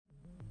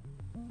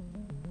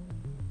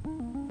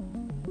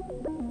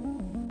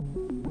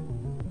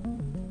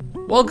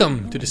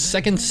Welcome to the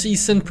second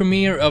season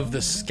premiere of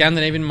the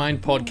Scandinavian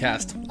Mind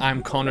podcast.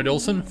 I'm Conrad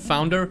Olsen,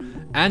 founder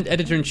and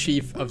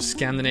editor-in-chief of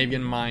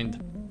Scandinavian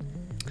Mind.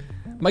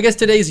 My guest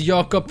today is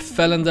Jakob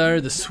Fellender,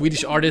 the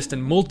Swedish artist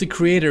and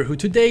multi-creator who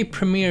today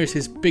premieres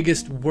his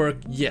biggest work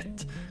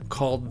yet,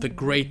 called The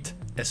Great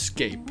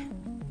Escape.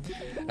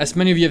 As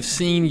many of you have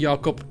seen,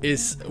 Jakob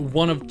is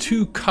one of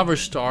two cover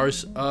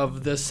stars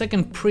of the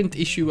second print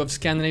issue of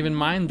Scandinavian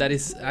Mind that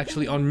is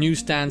actually on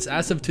newsstands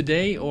as of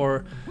today,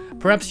 or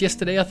perhaps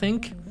yesterday, I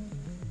think.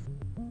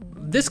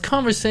 This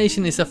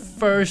conversation is a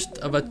first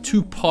of a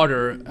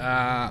two-parter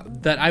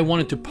that I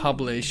wanted to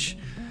publish.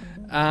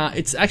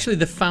 It's actually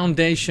the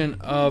foundation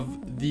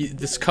of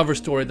this cover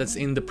story that's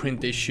in the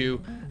print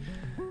issue.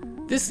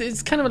 This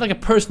is kind of like a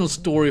personal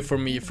story for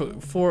me.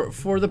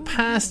 For the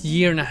past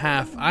year and a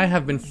half, I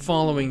have been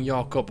following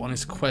Jakob on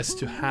his quest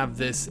to have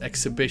this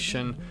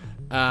exhibition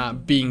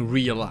being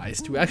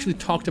realized. We actually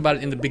talked about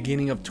it in the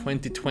beginning of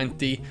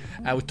 2020.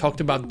 We talked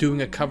about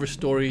doing a cover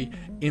story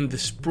in the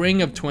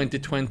spring of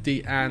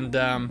 2020, and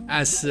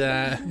as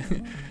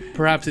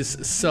perhaps is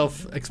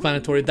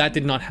self-explanatory, that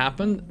did not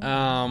happen.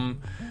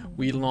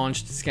 We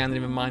launched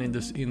Scandinavian Mind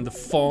in the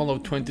fall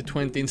of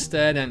 2020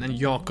 instead, and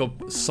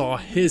Jakob saw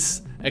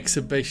his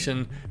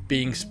exhibition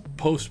being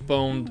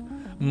postponed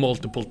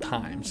multiple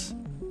times.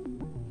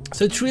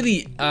 So it's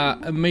really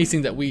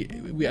amazing that we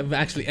have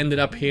actually ended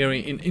up here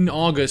in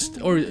August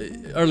or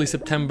early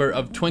September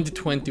of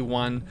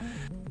 2021.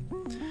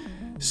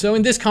 So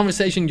in this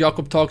conversation,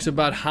 Jakob talks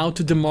about how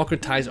to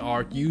democratize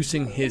art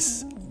using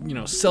his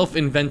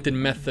self-invented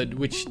method,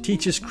 which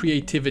teaches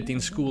creativity in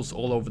schools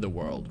all over the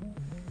world.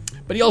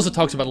 But he also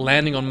talks about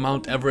landing on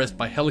Mount Everest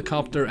by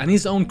helicopter and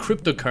his own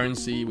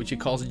cryptocurrency, which he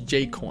calls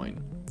Jcoin.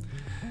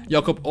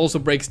 Jakob also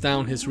breaks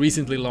down his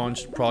recently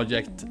launched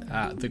project,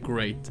 The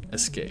Great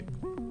Escape.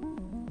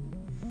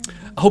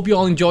 I hope you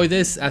all enjoy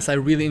this, as I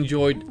really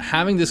enjoyed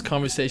having this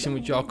conversation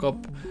with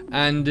Jakob.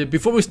 And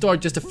before we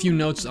start, just a few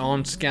notes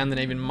on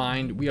Scandinavian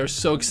Mind. We are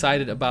so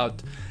excited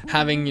about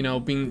having,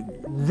 been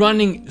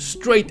running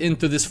straight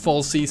into this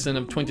fall season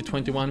of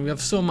 2021. We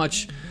have so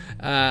many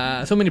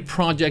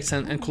projects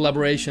and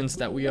collaborations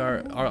that we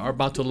are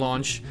about to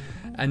launch.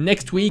 And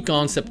next week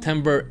on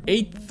September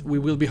 8th, we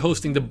will be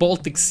hosting the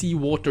Baltic Sea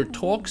Water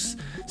Talks.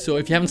 So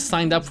if you haven't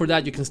signed up for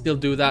that, you can still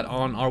do that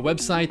on our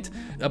website.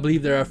 I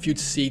believe there are a few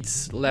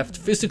seats left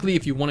physically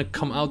if you want to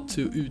come out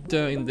to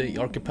Utö in the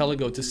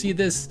archipelago to see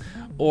this,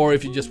 or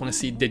if you just want to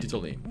see it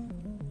digitally.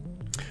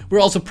 We're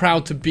also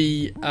proud to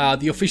be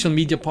the official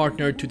media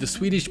partner to the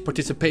Swedish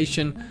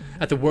participation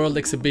at the World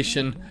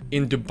Exhibition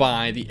in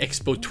Dubai, the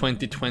Expo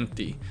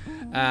 2020.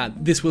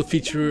 This will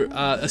feature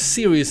a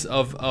series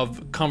of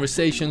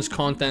conversations,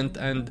 content,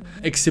 and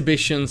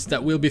exhibitions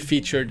that will be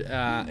featured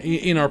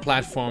in our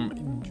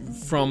platform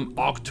from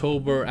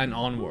October and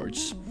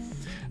onwards.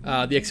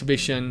 The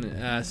exhibition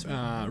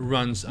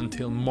runs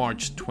until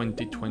March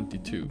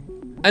 2022.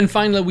 And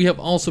finally, we have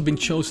also been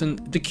chosen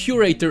the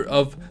curator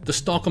of the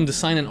Stockholm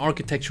Design and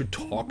Architecture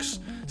Talks,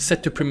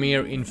 set to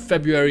premiere in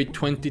February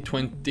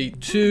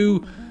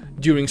 2022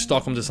 during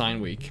Stockholm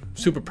Design Week.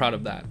 Super proud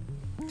of that.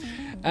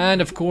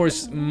 And of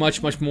course,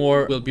 much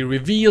more will be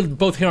revealed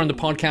both here on the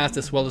podcast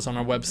as well as on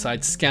our website,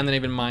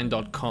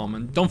 scandinavianmind.com.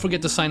 And don't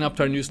forget to sign up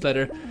to our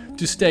newsletter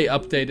to stay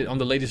updated on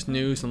the latest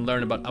news and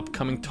learn about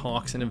upcoming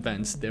talks and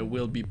events. There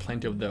will be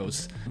plenty of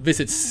those.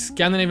 Visit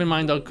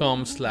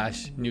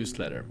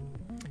scandinavianmind.com/newsletter.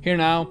 Here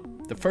now,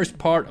 the first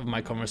part of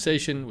my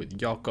conversation with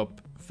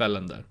Jakob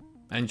Fellender.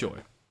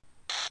 Enjoy.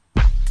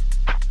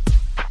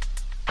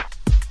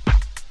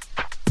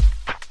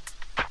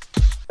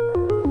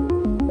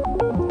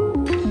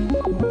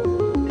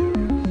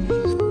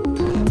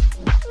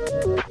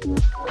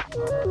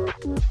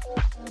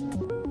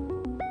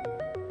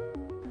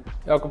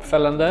 Jakob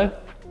Fellender.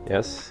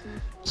 Yes.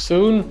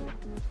 Soon,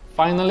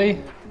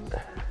 finally,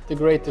 The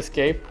Great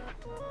Escape.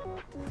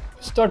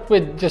 Start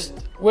with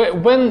just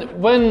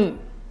when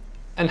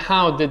and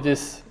how did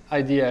this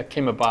idea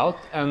came about,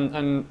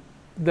 and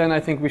then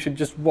I think we should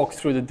just walk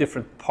through the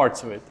different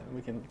parts of it, and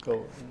we can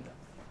go.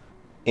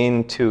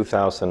 In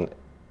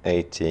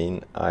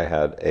 2018, I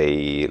had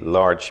a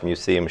large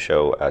museum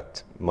show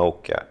at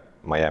MoCA,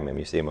 Miami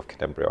Museum of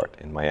Contemporary Art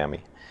in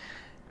Miami,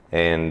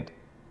 and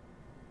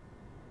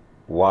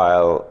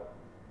while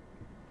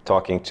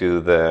talking to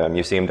the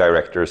museum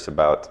directors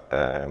about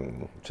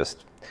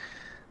just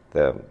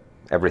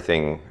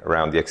everything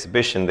around the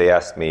exhibition, they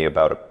asked me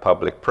about a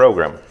public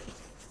program.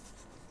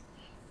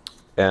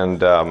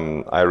 And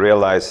I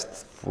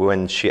realized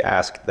when she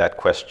asked that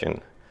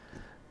question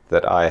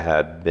that I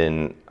had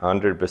been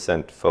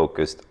 100%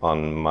 focused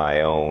on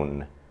my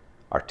own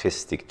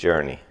artistic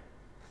journey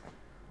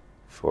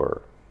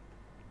for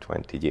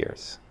 20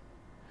 years,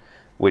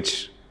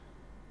 which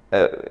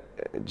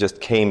just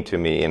came to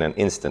me in an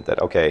instant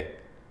that, okay,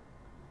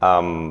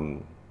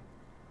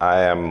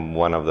 I am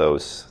one of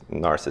those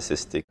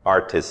narcissistic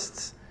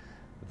artists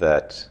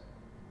that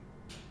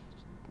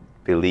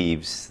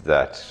believes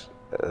that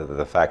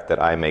the fact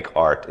that I make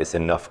art is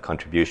enough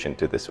contribution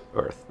to this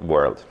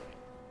world.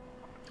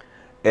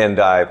 And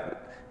I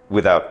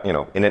without,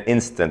 in an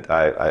instant,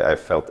 I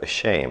felt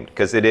ashamed,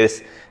 because it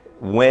is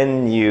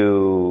when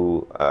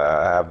you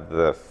have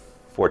the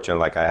fortune,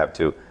 like I have,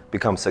 to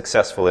become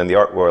successful in the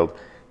art world,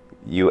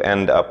 you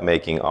end up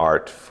making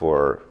art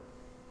for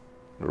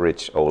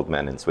rich old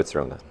men in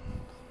Switzerland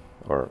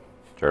or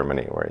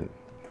Germany or in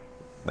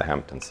the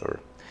Hamptons, or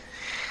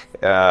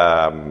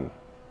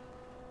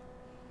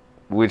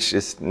which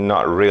is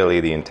not really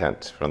the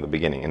intent from the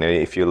beginning. And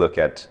if you look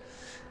at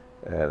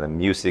the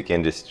music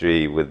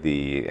industry with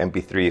the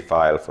MP3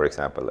 file, for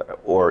example,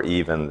 or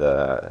even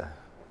the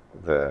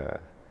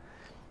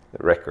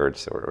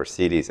records or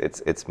CDs,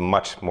 it's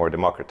much more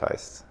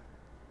democratized.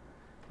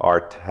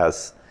 Art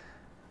has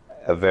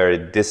a very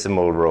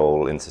dismal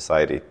role in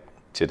society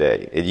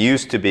today. It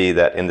used to be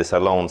that in the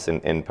salons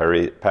in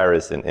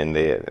Paris in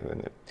the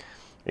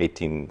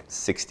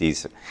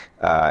 1860s,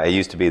 it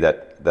used to be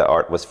that the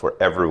art was for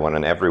everyone,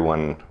 and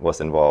everyone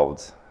was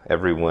involved.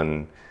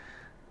 Everyone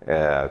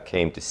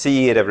came to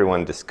see it,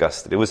 everyone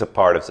discussed it. It was a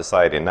part of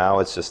society. Now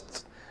it's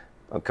just,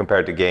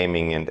 compared to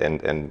gaming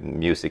and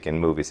music and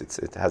movies,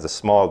 it has a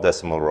small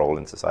decimal role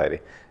in society.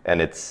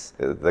 And it's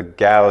the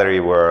gallery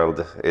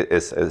world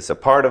is a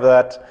part of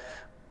that,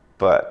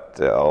 but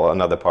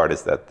another part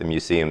is that the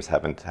museums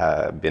haven't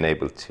been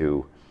able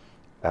to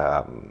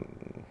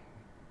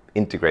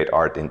integrate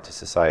art into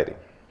society.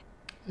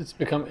 It's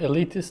become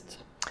elitist?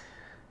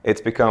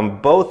 It's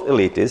become both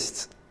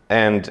elitist,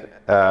 and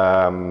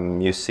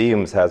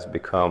museums has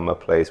become a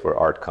place where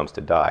art comes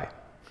to die.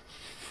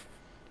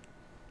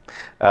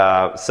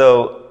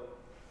 So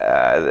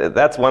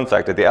that's one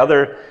factor. The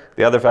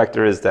other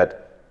factor is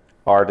that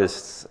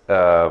artists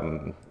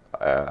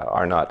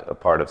are not a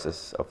part of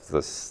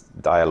this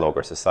dialogue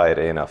or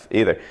society enough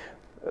either.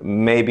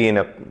 Maybe in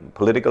a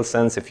political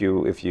sense, if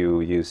you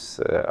use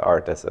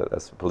art as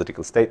a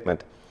political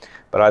statement,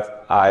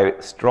 but I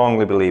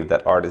strongly believe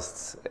that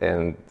artists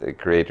and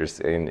creators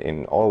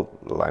in all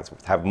lines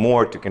have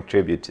more to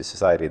contribute to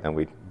society than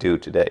we do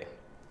today,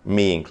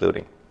 me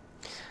including.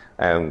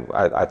 And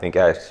I think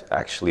I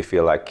actually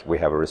feel like we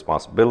have a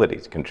responsibility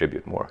to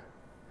contribute more.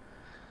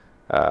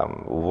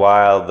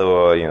 While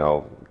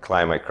the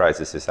climate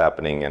crisis is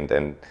happening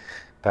and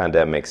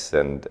pandemics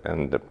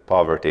and the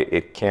poverty,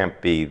 it can't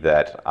be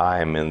that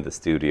I'm in the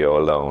studio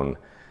alone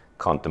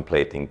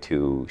contemplating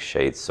 2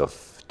 shades of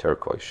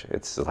turquoise.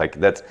 It's like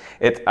that's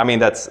it. I mean,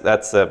 that's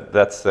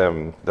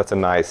a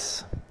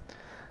nice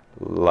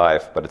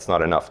life, but it's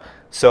not enough.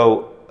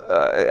 So.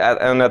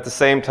 And at the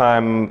same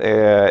time,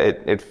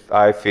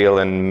 I feel,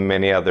 and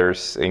many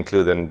others,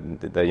 including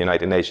the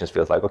United Nations,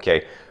 feels like,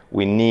 okay,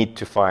 we need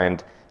to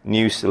find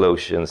new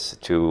solutions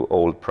to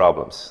old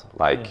problems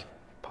like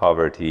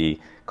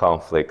poverty,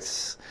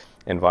 conflicts,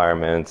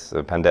 environments,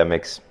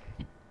 pandemics.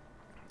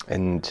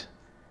 And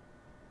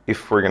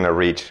if we're going to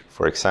reach,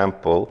 for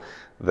example,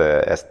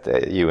 the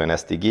UN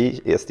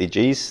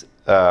SDGs,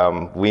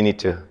 we need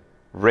to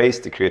raise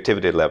the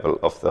creativity level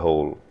of the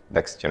whole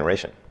next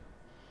generation.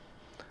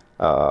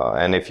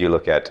 And if you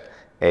look at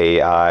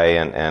AI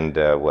and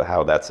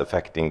how that's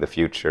affecting the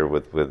future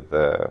with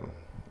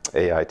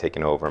AI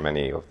taking over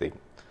many of the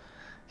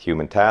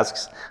human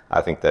tasks,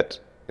 I think that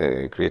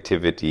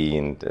creativity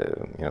and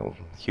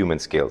human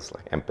skills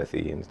like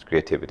empathy and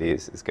creativity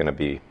is going to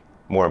be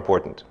more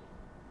important.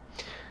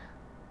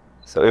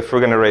 So if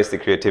we're going to raise the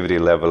creativity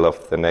level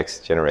of the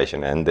next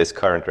generation and this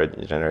current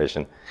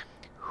generation,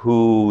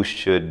 who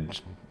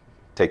should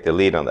take the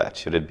lead on that?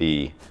 Should it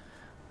be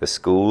the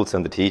schools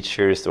and the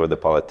teachers or the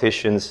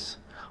politicians,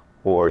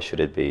 or should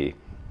it be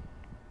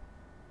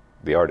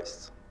the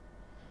artists?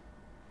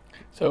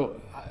 So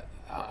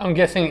I'm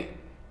guessing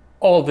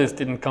all this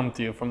didn't come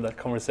to you from that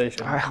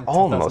conversation.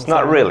 Almost,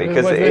 not really,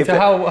 because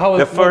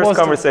the first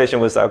conversation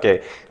was,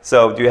 okay,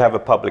 so do you have a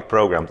public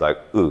program? Like,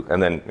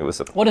 and then it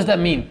was what does that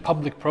mean,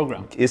 public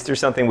program? Is there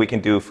something we can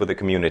do for the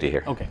community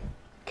here? Okay.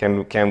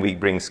 Can we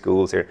bring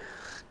schools here?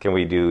 Can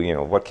we do,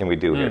 what can we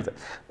do here?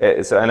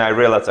 And I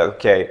realized,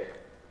 okay,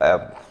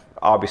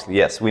 obviously,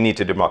 yes, we need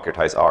to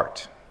democratize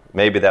art.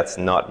 Maybe that's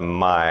not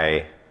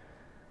my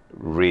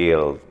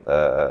real,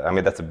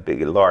 that's a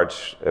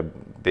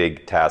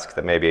big task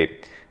that maybe,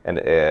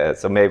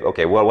 so maybe,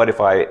 okay, well, what if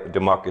I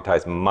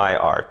democratize my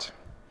art?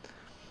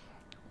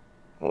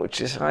 Which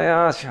is,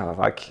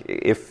 like,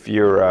 if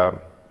you're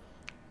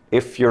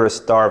a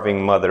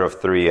starving mother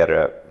of 3 at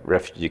a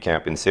refugee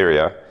camp in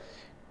Syria,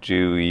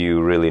 do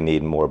you really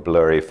need more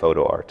blurry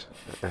photo art?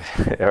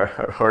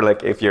 or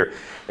like if you're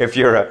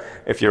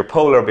a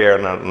polar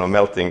bear on a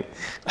melting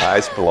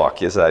ice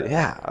block, is that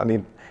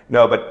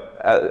no?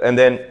 But and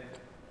then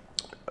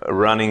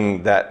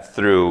running that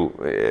through,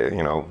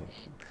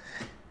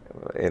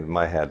 in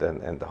my head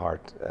and the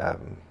heart, a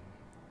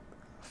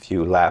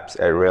few laps,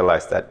 I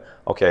realized that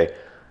okay,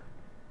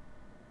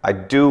 I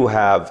do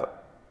have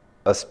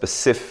a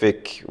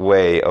specific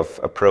way of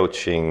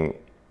approaching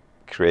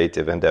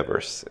creative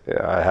endeavors.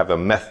 I have a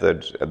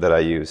method that I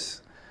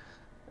use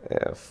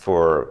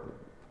for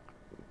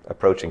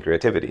approaching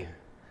creativity.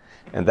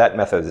 And that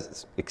method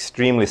is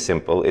extremely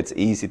simple, it's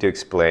easy to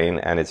explain,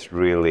 and it's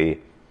really,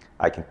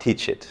 I can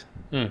teach it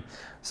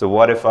So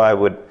what if I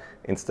would,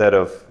 instead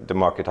of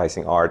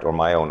democratizing art or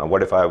my own,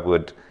 what if I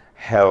would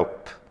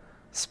help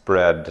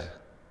spread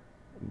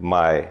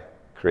my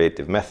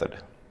creative method?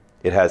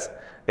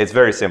 It's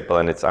very simple,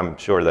 and I'm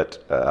sure that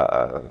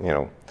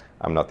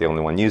I'm not the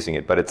only one using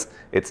it, but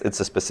it's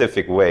a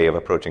specific way of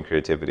approaching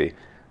creativity,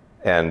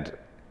 and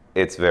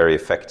it's very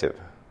effective.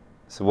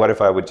 So what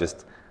if I would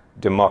just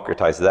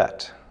democratize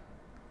that?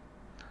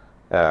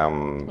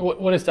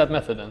 What is that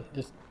method then?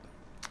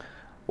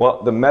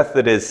 Well, the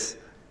method is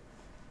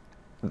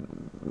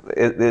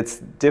it's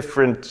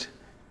different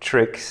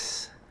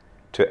tricks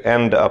to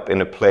end up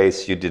in a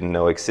place you didn't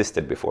know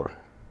existed before.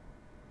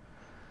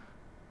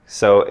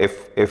 So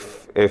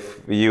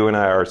if you and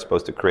I are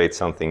supposed to create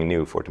something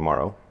new for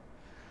tomorrow,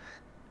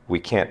 we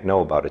can't know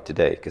about it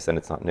today because then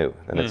it's not new,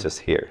 then it's just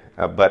here.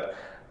 But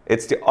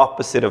it's the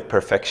opposite of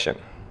perfection.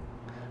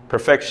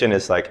 Perfection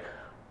is like,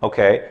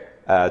 okay,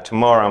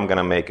 tomorrow I'm going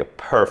to make a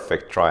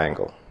perfect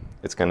triangle.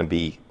 It's going to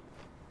be,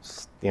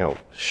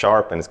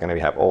 sharp, and it's going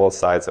to have all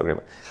sides.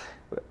 Then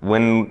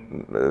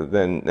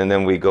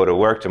we go to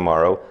work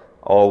tomorrow.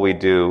 All we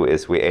do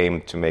is we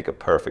aim to make a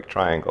perfect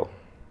triangle,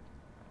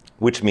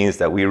 which means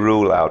that we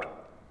rule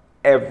out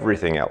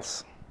everything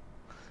else.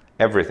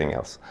 Everything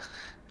else.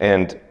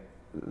 And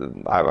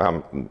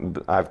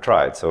I've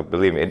tried, so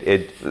believe me,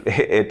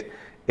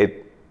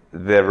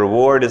 the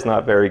reward is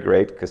not very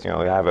great because you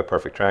have a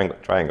perfect triangle.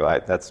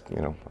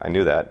 I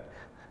knew that,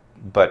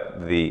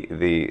 but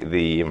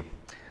the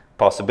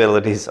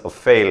possibilities of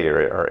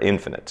failure are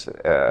infinite,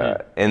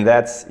 and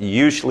that's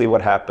usually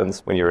what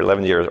happens when you're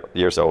 11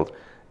 years old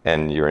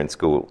and you're in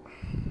school.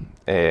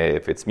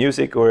 If it's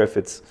music, or if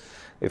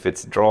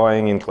it's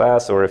drawing in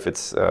class, or if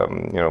it's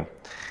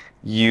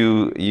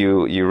you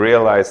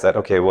realize that,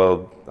 okay,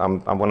 well, I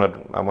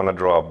want to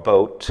draw a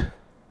boat,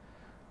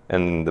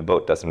 and the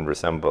boat doesn't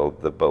resemble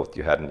the boat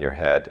you had in your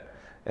head,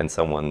 and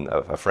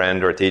a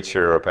friend or a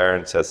teacher or a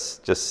parent says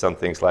just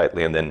something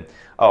slightly, and then,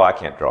 oh, I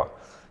can't draw,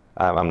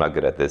 I'm not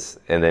good at this,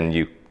 and then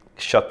you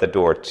shut the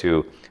door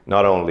to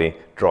not only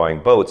drawing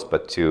boats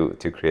but to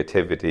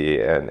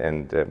creativity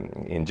and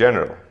in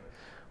general.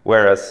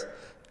 Whereas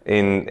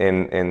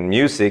in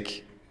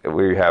music,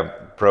 we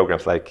have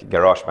programs like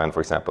GarageBand,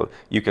 for example.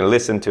 You can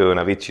listen to an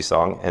Avicii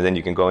song, and then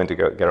you can go into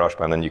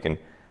GarageBand and you can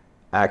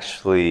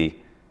actually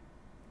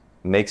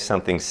make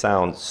something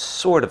sound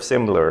sort of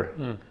similar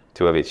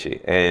to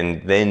Avicii,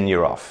 and then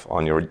you're off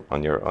on your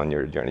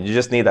journey. You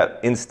just need that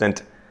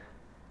instant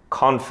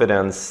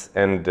confidence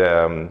and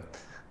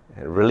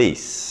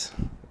release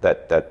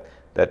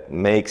that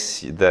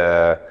makes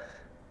the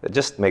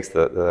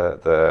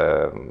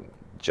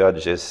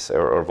judges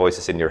or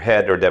voices in your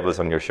head or devils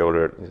on your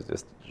shoulder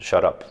just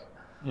shut up.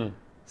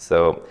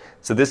 So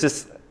this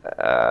is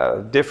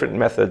different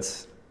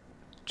methods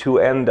to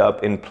end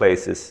up in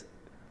places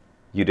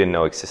you didn't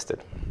know existed.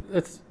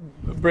 Let's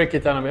break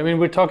it down a bit. I mean,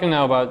 we're talking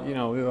now about, you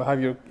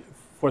have your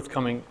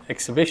forthcoming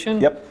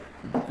exhibition. Yep.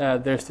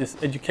 There's this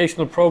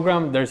educational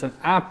program. There's an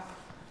app.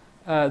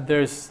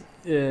 There's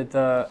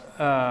the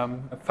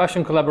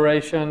fashion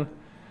collaboration.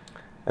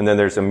 And then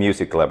there's a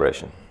music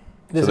collaboration.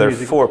 So there are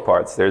 4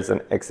 parts. There's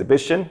an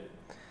exhibition.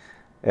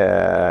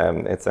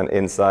 It's an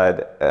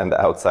inside and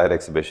outside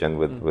exhibition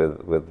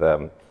with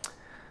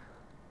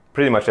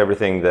pretty much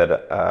everything that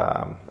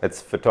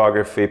it's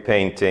photography,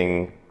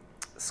 painting,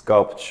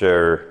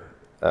 sculpture,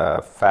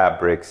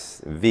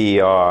 fabrics,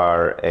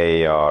 VR,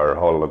 AR,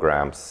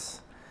 holograms,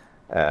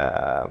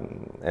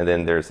 and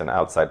then there's an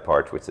outside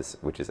part which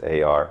is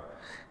AR,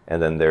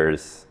 and then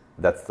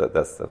that's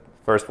the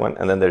first one,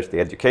 and then there's the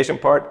education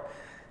part,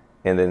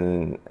 and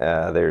then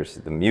there's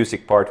the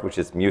music part, which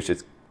is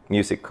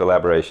music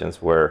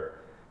collaborations where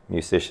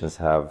musicians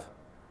have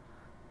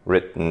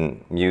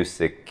written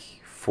music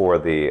for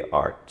the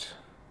art,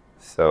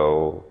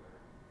 so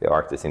the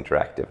art is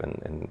interactive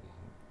and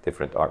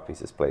different art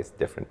pieces plays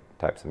different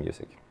types of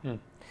music.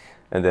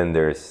 And then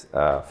there's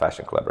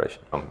fashion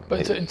collaboration.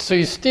 So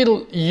you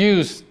still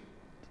use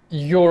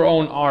your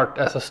own art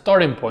as a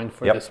starting point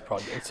for this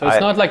project. So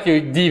it's not like you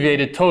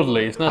deviated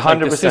totally. It's not like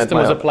the system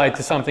was applied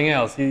to something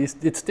else.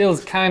 It's still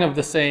kind of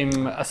the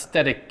same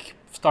aesthetic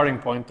starting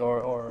point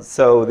or...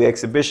 So the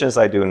exhibitions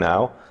I do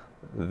now,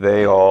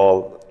 they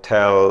all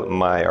tell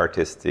my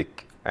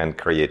artistic and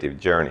creative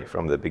journey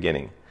from the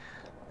beginning.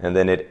 And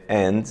then it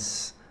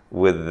ends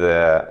with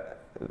the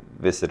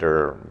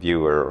visitor,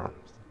 viewer,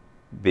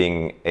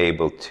 being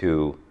able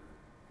to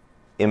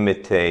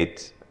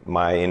imitate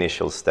my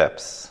initial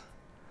steps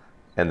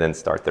and then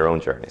start their own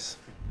journeys.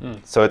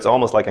 So it's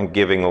almost like I'm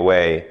giving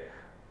away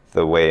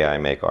the way I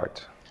make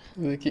art.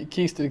 The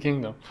keys to the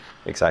kingdom.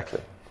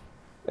 Exactly.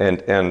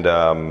 And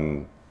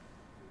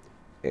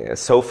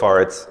so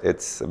far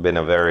it's been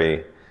a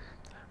very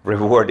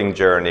rewarding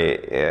journey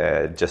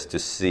just to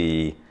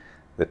see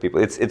the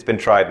people. It's been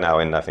tried now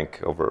in, I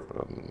think, over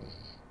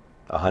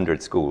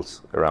 100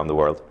 schools around the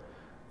world,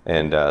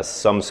 and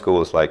some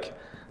schools like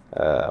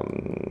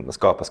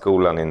Skapa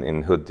skolan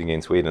in Huddinge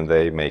in Sweden,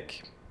 they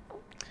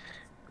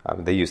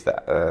use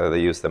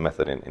the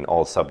method in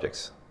all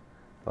subjects,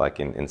 like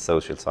in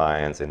social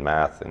science, in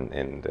math,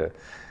 in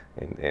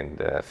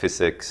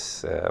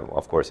physics,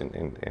 of course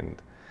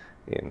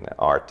in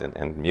art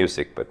and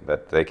music,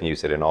 but they can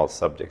use it in all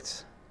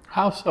subjects.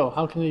 How so?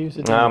 How can they use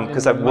it?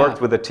 Because I've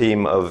worked with a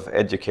team of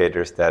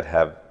educators that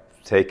have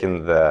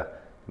taken the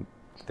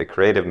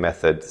creative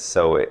method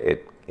so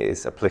it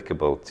is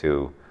applicable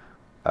to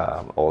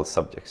all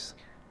subjects.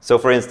 So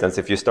for instance,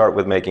 if you start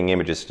with making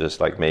images just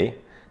like me,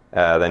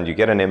 then you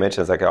get an image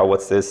and it's like, oh,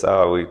 what's this?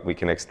 Oh, we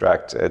can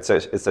extract, it's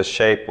a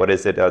shape, what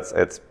is it?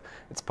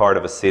 It's part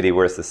of a city.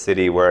 Where's the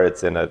city? Where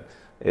it's in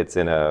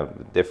a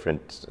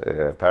different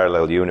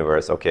parallel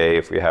universe. Okay,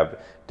 if we have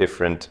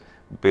different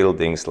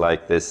buildings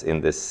like this in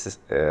this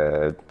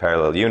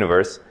parallel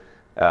universe,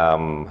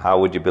 how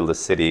would you build a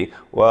city?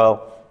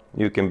 Well,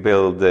 you can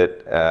build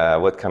it,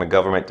 what kind of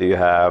government do you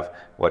have?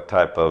 What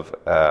type of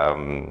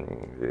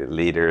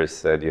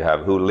leaders do you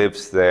have? Who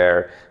lives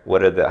there?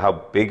 How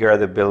big are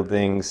the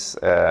buildings?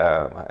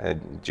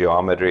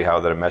 Geometry, how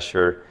they're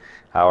measured?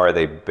 How are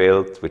they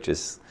built, which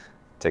is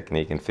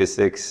technique in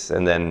physics.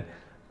 And then,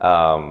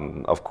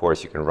 of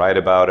course, you can write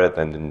about it.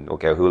 And then,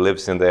 okay, who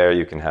lives in there?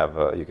 You can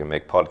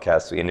make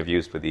podcasts,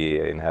 interviews with the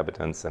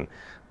inhabitants, and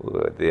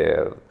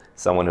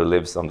someone who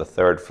lives on the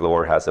third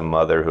floor has a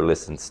mother who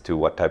listens to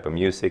what type of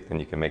music. Then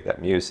you can make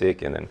that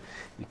music, and then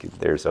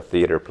there's a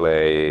theater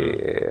play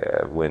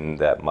when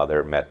that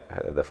mother met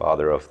the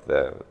father of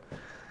the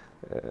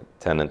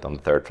tenant on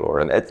the third floor,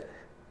 and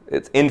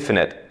it's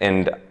infinite.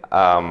 And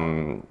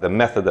the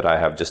method that I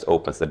have just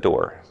opens the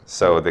door.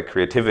 So the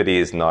creativity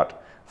is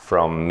not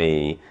from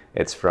me;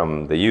 it's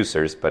from the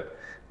users. But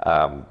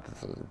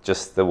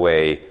just the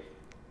way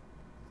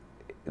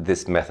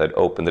this method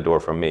opened the door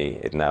for me,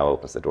 it now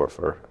opens the door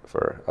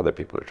for other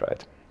people to try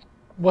it.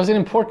 Was it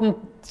important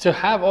to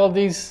have all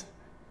these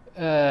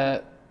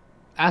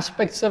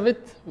aspects of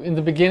it in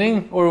the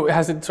beginning, or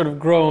has it sort of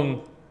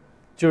grown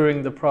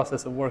during the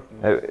process of working?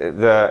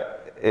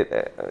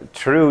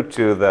 True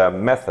to the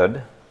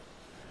method,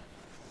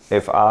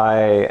 if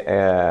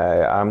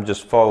I'm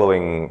just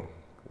following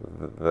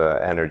the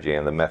energy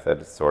and the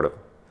method sort of,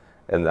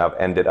 and I've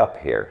ended up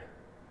here.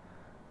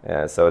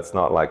 So it's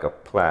not like a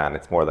plan,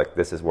 it's more like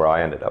this is where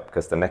I ended up,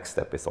 because the next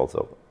step is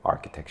also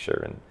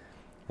architecture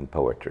and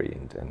poetry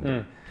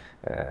and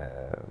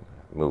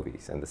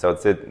movies. And so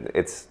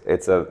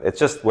it's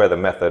just where the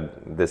method,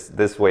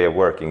 this way of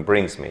working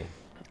brings me.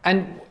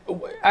 And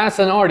as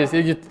an artist,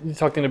 you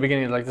talked in the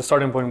beginning, like the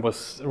starting point was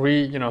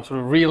sort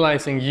of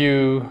realizing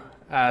you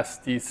as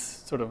this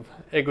sort of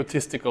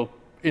egotistical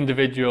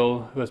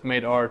individual who has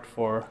made art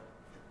for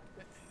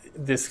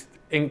this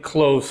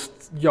enclosed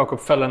Jakob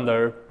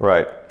Fellander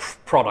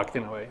product,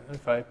 in a way,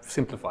 if I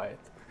simplify it.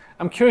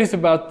 I'm curious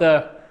about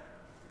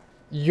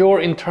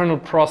your internal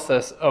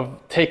process of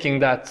taking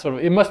that sort of,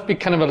 it must be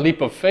kind of a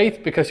leap of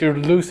faith because you're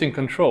losing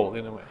control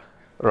in a way.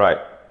 Right.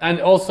 And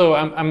also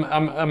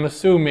I'm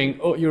assuming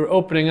you're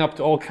opening up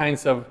to all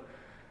kinds of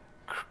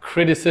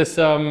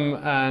criticism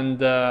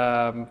and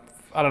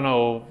I don't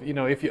know,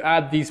 if you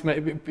add these,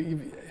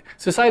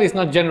 society is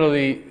not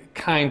generally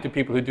kind to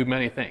people who do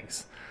many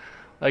things.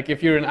 Like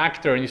if you're an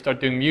actor and you start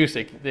doing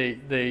music,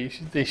 they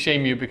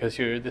shame you because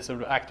you're this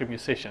sort of actor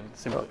musician,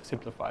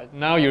 simplified.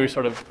 Now you're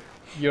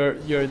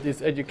you're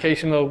this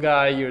educational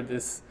guy, you're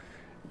this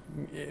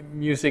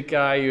music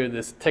guy, you're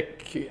this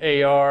tech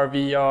AR,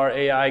 VR,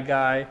 AI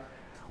guy.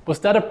 Was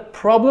that a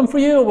problem for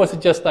you, or was it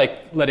just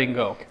like letting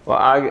go? Well,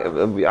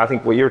 I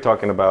think what you're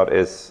talking about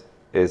is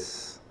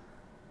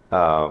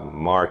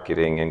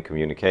marketing and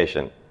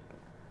communication,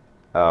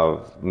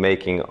 of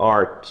making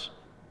art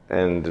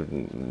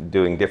and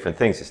doing different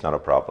things is not a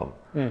problem.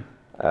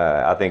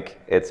 I think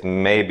it's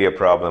maybe a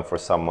problem for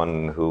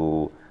someone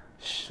who,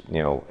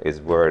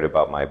 is worried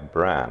about my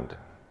brand,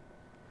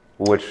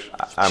 which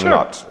I'm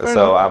not.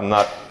 So I'm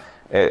not.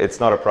 It's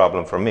not a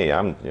problem for me.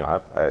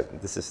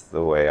 This is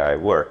the way I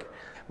work.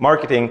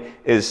 Marketing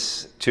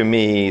is, to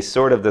me,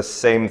 sort of the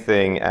same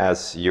thing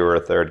as your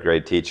third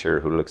grade teacher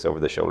who looks over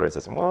the shoulder and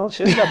says, well,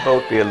 shouldn't that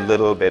boat be a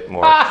little bit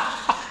more?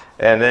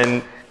 And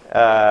then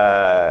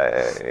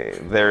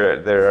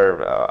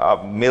there are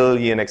a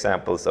million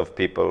examples of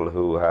people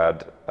who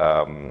had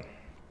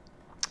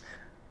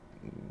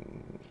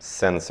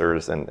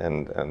censors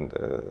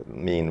and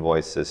mean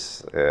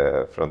voices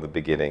from the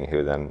beginning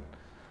who then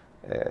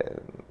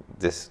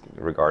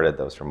disregarded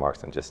those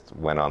remarks and just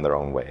went on their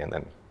own way and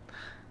then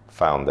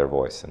found their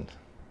voice and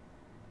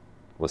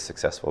was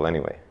successful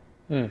anyway.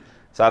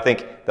 So I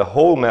think the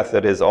whole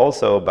method is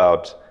also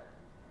about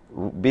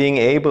being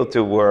able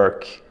to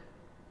work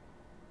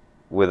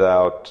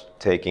without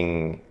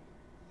taking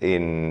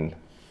in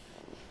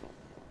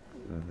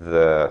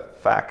the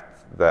fact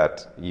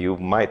that you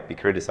might be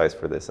criticized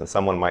for this and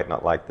someone might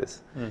not like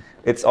this.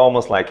 It's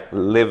almost like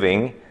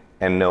living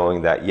and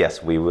knowing that,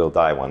 yes, we will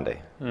die one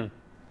day.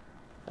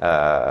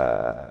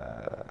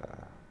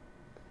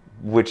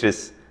 Which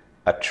is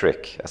a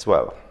trick as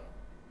well.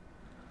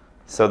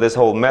 So this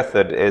whole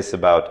method is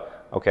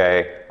about,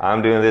 okay,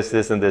 I'm doing this,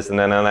 and this, and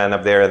then I'll end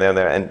up there, and then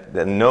there,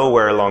 and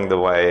nowhere along the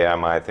way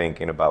am I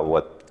thinking about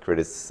what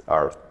critics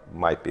are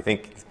might be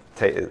thinking.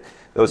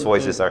 Those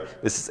voices are.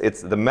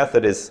 The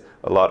method is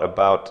a lot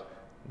about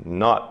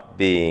not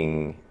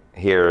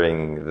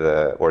hearing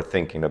or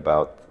thinking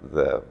about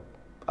the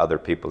other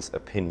people's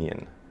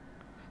opinion,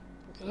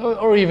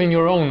 or even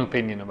your own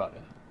opinion about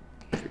it.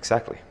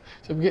 Exactly.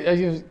 So,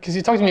 because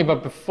you talked to me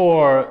about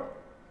before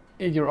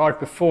your art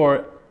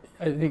before,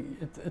 I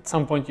think at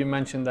some point you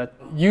mentioned that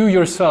you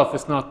yourself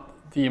is not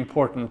the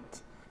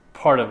important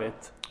part of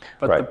it,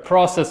 but right. the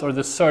process or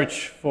the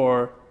search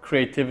for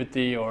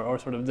creativity or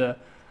sort of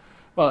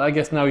I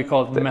guess now we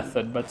call it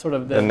method, but sort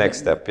of the next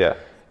step, yeah.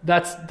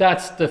 That's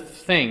the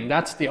thing.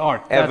 That's the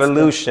art.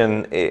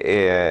 Evolution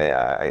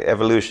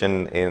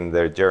in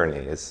their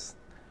journey is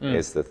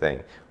the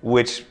thing,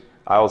 which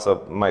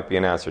also might be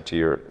an answer to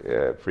your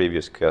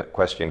previous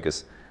question,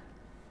 because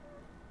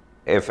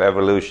if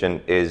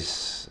evolution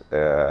is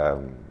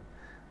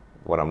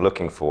what I'm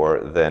looking for,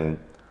 then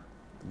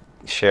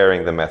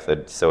sharing the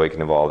method so it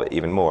can evolve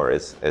even more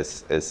is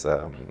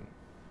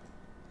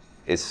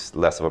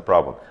less of a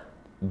problem.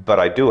 But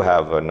I do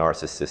have a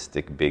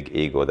narcissistic big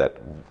ego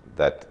that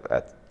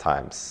at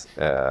times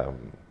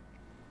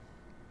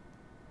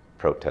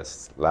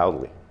protests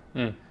loudly.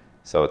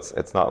 So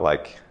it's not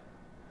like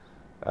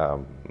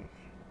I'm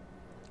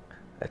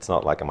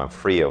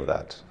free of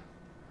that.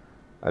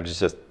 I'm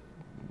just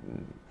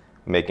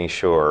making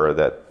sure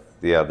that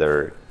the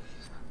other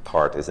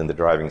part is in the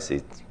driving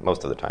seat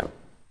most of the time.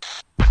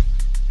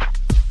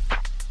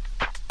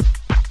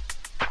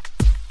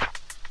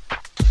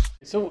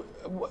 So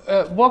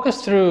walk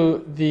us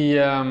through the.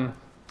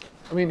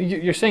 I mean,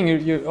 you're saying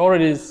you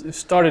already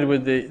started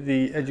with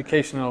the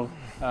educational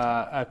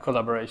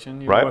collaboration.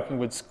 You're right. working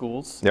with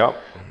schools. Yeah.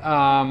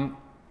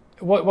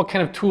 What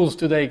kind of tools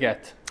do they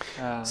get?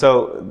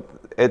 So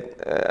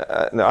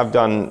I've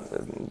done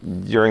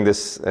during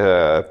this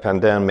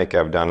pandemic.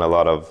 I've done a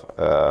lot of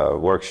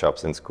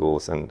workshops in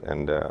schools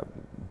and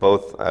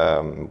both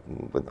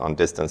on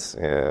distance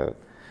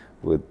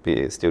with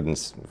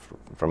students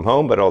from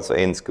home, but also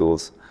in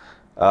schools.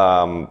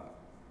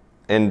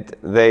 And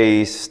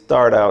they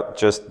start out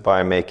just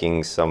by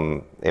making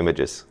some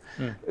images,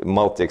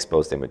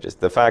 multi-exposed images.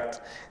 The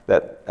fact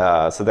that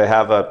so they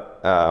have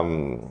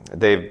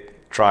they've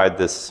tried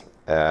this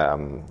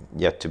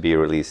yet to be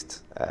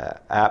released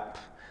app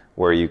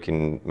where you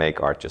can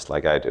make art just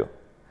like I do,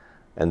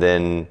 and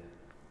then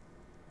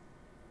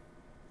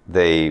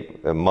they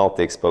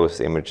multi-expose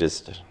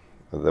images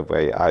the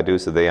way I do,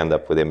 so they end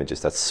up with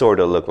images that sort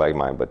of look like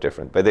mine but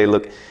different. But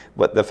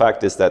but the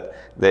fact is that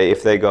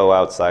if they go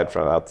outside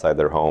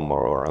their home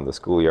or on the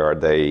schoolyard,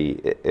 the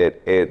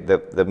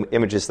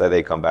images that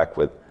they come back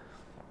with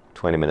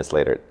 20 minutes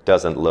later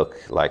doesn't look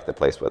like the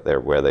place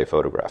where they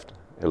photographed.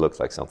 It looks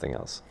like something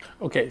else.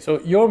 Okay, so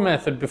your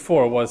method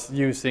before was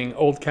using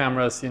old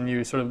cameras, and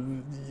you sort of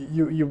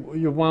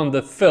you wound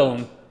the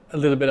film a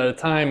little bit at a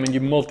time, and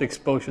you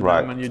multi-exposure right.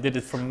 them, and you did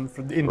it from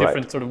in right.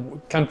 different sort of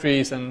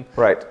countries and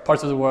right.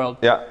 parts of the world.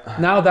 Yeah.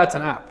 Now that's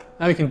an app.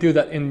 Now you can do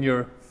that in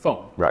your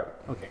phone. Right.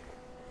 Okay.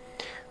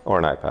 Or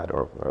an iPad,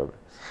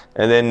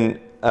 and then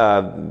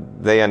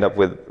they end up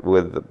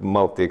with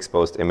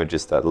multi-exposed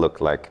images that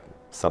look like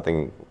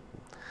something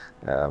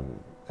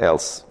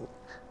else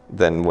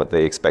than what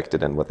they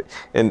expected, and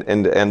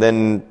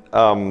then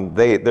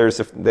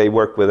they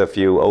work with a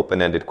few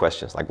open-ended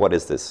questions like, what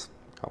is this?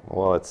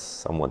 Well, it's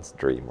someone's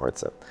dream, or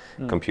it's a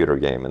computer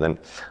game, and then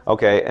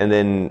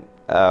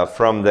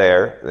from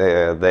there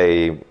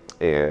they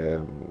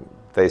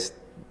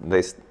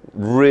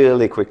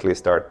really quickly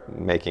start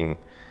making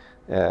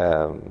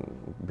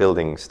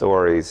building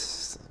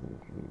stories,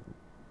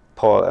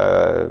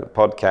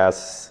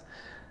 podcasts,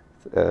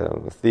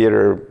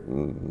 theater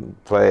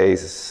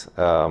plays.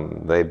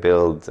 They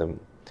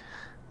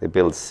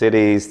build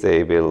cities.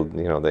 They build,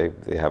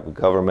 they have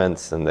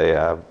governments, and they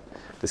have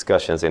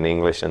discussions in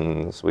English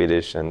and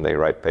Swedish, and they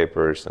write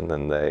papers, and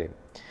then they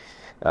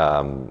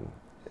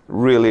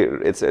really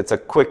it's a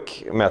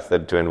quick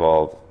method to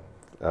involve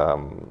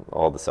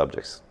all the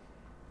subjects.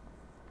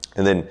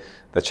 And then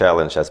the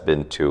challenge has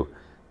been to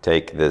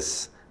take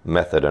this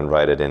method and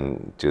write it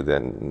into the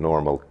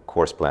normal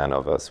course plan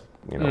of a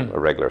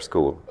regular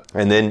school.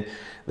 And then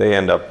they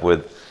end up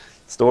with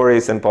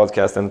stories and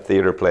podcasts and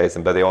theater plays,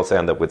 but they also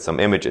end up with some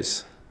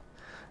images.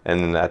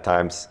 And at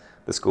times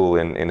the school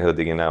in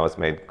Huddinge now has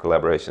made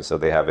collaborations, so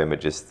they have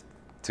images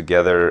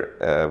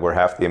together where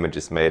half the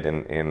images made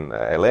in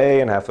LA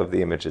and half of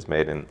the images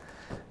made in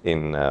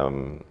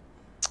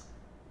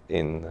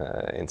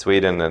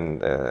Sweden,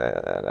 and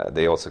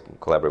they also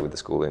collaborate with the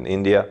school in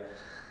India.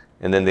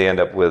 And then they end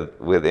up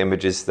with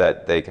images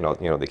that they can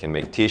they can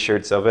make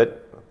T-shirts of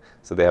it.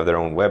 So they have their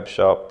own web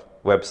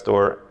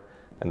store,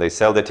 and they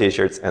sell the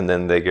T-shirts, and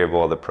then they give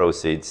all the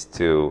proceeds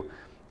to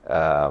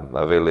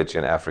a village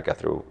in Africa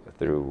through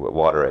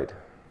WaterAid.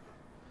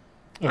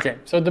 Okay,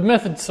 so the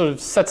method sort of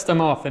sets them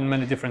off in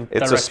many different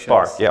directions. It's a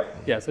spark, yeah.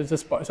 Yeah, so it's a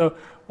spark. So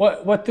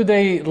what do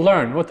they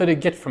learn? What do they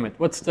get from it?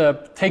 What's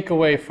the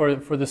takeaway for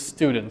the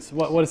students?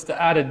 What is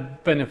the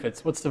added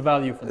benefits? What's the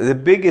value for them? The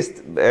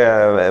biggest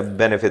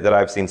benefit that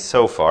I've seen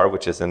so far,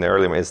 which is in the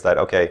early, is that,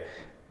 okay,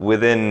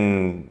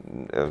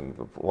 within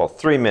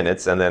 3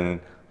 minutes and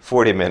then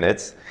 40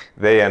 minutes,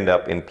 they end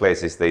up in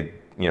places they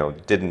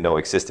didn't know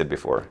existed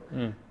before.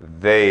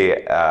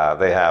 They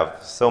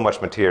have so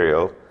much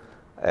material,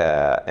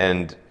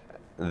 and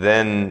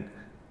then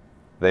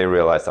they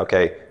realized,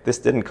 okay, this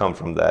didn't come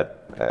from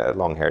that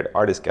long-haired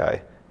artist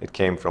guy. It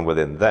came from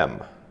within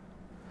them.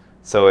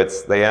 So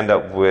they end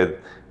up with,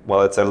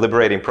 it's a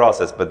liberating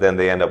process, but then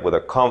they end up with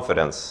a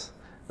confidence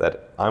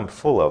that I'm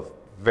full of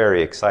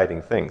very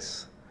exciting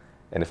things.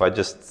 And if I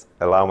just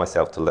allow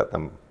myself to let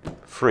them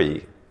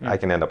free, I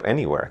can end up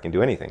anywhere. I can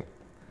do anything.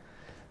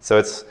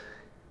 So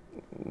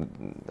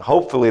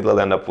hopefully they'll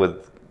end up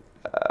with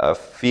a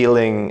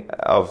feeling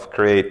of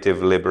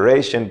creative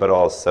liberation, but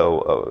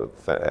also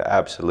of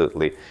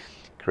absolutely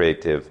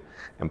creative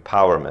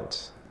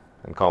empowerment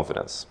and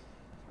confidence.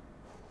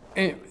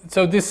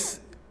 So this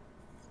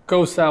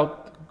goes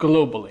out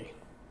globally.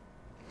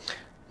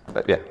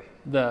 But yeah.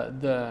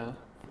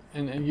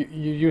 And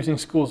you're using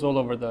schools all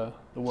over the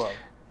world.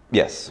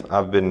 Yes,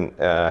 I've been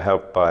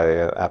helped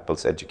by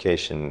Apple's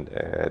education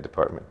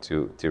department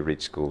to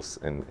reach schools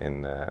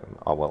in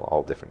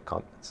all different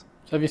continents.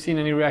 So have you seen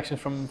any reactions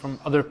from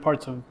other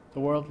parts of the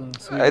world?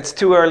 It's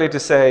too early to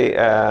say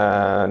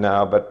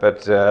now, but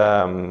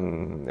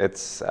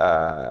it's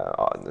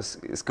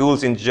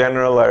schools in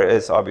general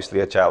is obviously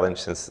a challenge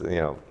since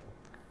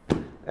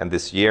and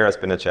this year has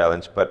been a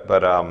challenge. But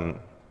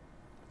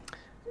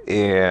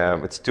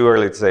it's too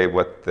early to say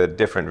what the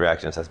different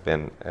reactions has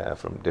been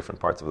from different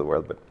parts of the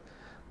world. But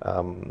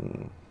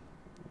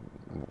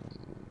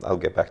I'll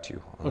get back to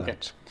you on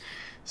that.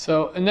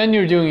 So, and then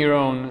you're doing your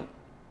own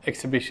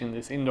exhibition,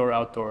 this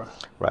indoor-outdoor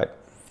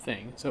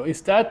thing. So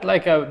is that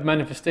like a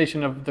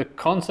manifestation of the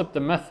concept, the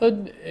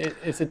method?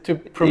 Is it to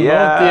promote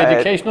the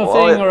educational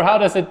thing, or how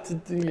does it?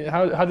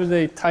 How do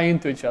they tie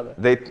into each other?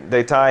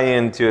 They tie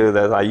into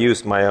that. I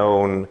use my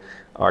own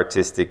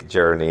artistic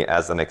journey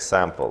as an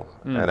example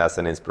and as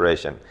an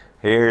inspiration.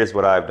 Here's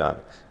what I've done.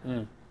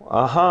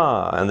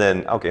 And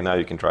then okay, now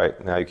you can try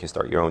it. Now you can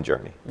start your own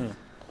journey.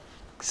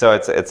 So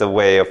it's a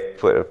way of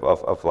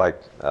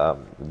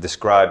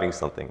describing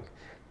something.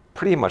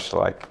 Pretty much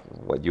like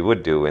what you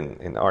would do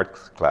in art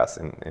class.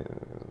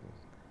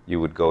 You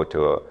would go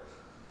to a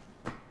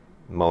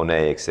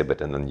Monet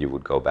exhibit and then you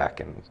would go back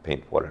and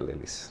paint water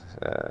lilies.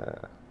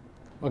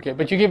 Okay,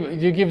 but you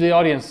give the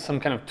audience some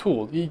kind of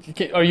tool.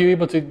 Are you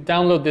able to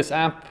download this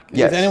app?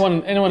 Yes. Is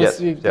anyone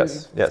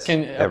yes.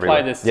 Can Everyone.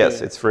 apply this?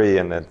 Yes, it's free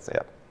and it's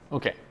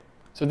Okay,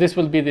 so this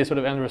will be the sort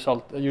of end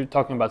result that you're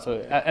talking about.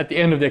 So at the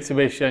end of the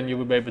exhibition, you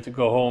will be able to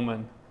go home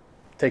and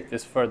take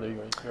this further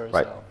yourself.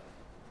 Right.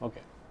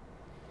 Okay.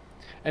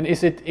 And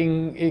is it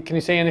can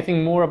you say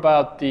anything more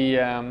about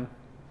the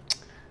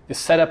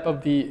setup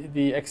of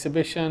the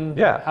exhibition?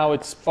 Yeah. How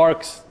it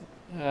sparks?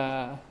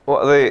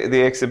 Well,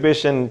 the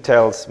exhibition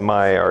tells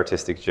my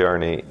artistic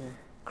journey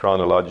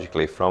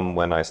chronologically from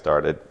when I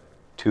started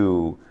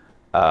to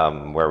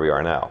where we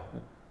are now.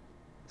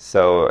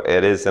 So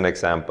it is an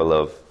example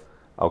of,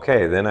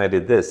 okay, then I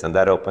did this, and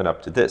that opened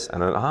up to this,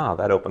 and then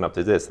that opened up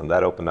to this, and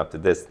that opened up to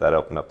this, that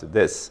opened up to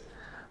this.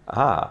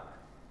 And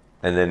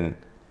then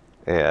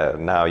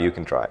now you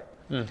can try.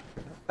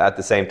 At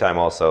the same time,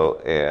 also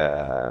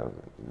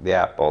the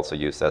app also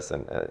used as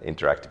an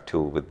interactive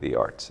tool with the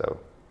art, so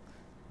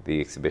the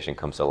exhibition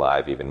comes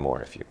alive even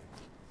more if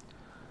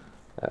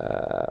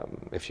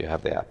you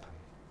have the app.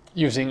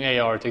 Using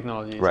AR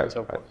technologies and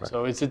so forth. Right.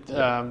 So is it?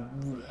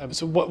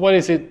 So what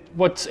is it?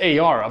 What's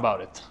AR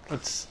about it?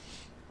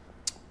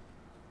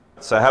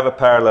 So I have a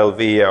parallel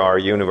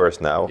VR universe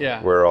now,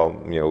 where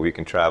we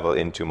can travel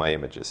into my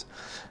images,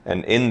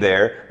 and in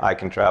there I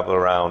can travel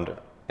around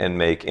and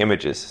make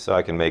images. So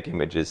I can make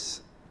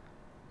images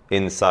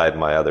inside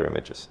my other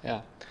images.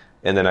 Yeah.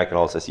 And then I can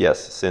also,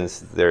 since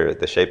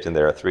the shapes in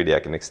there are 3D, I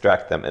can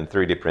extract them and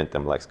 3D print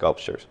them like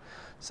sculptures.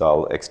 So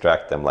I'll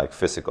extract them like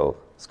physical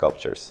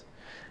sculptures.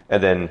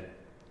 And then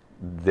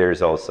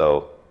there's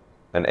also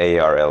an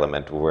AR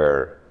element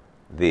where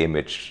the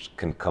image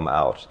can come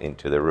out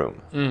into the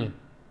room.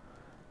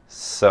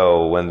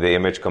 So when the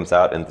image comes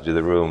out into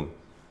the room,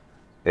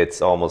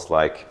 it's almost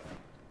like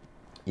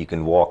you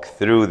can walk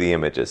through the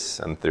images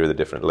and through the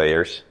different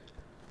layers,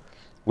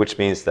 which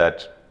means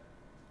that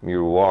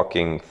you're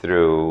walking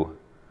through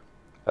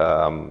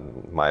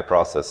my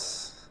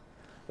process,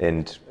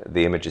 and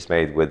the image is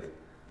made with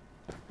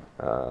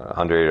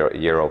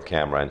 100-year-old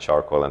camera and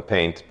charcoal and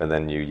paint, and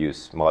then you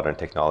use modern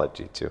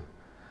technology to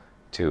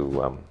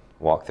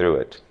walk through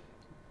it.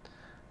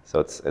 So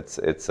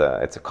it's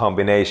a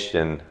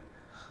combination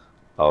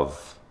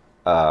of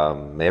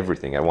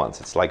everything at once.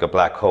 It's like a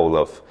black hole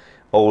of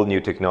old new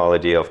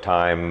technology of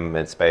time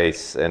and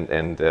space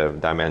and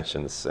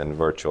dimensions and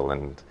virtual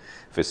and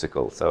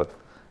physical. So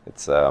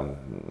it's a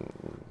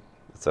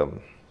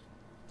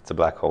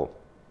black hole.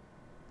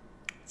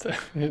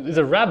 It's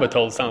a rabbit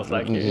hole, sounds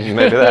like. Maybe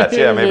that,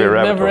 yeah, maybe a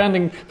rabbit hole. Never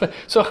ending.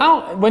 So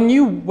how, when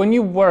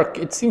you work,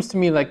 it seems to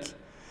me like,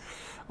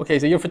 okay,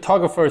 so you're a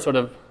photographer sort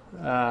of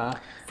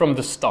from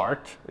the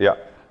start. Yeah.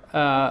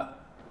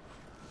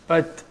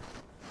 But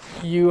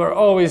you are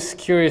always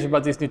curious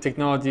about these new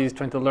technologies,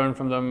 trying to learn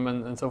from them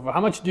and so forth. How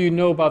much do you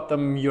know about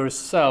them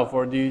yourself,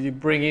 or do you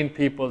bring in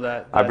people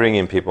that I bring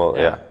in people,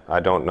 yeah. I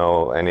don't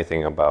know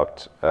anything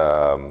about,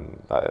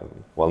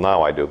 well,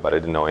 now I do, but I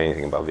didn't know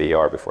anything about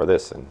VR before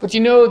this. But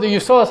you know that you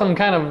saw some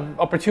kind of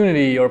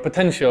opportunity or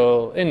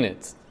potential in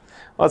it.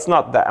 Well, it's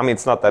not that. I mean,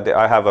 it's not that.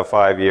 I have a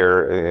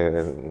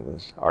 5-year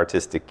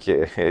artistic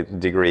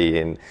degree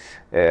in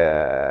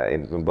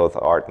both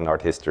art and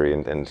art history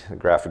and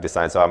graphic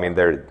design. So I mean,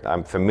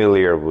 I'm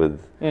familiar with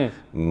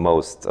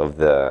most of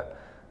the.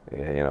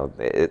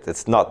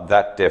 It's not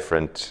that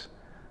different.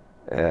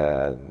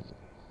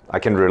 I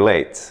can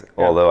relate,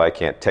 although I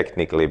can't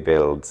technically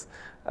build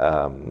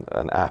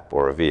an app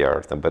or a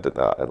VR thing. But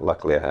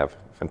luckily, I have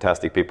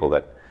fantastic people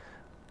that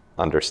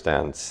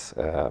understands.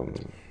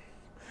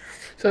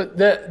 So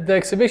the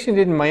exhibition you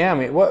did in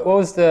Miami, what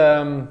was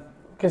the,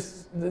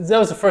 because that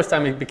was the first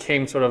time it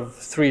became sort of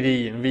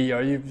 3D and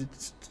VR, you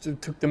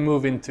took the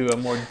move into a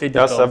more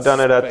digital Yes, I've done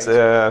it space.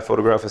 at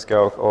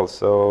Fotografiska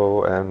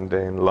also and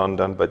in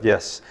London, but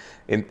yes.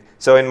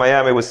 So in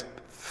Miami it was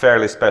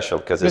fairly special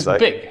because it's like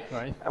big,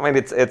 right? I mean,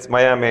 it's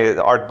Miami,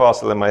 Art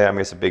Basel in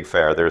Miami is a big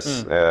fair.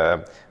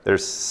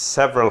 There's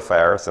several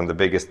fairs and the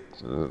biggest,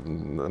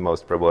 the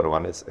most promoted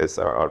one is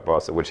our Art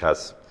Basel, which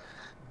has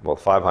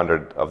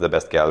 500 of the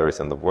best galleries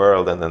in the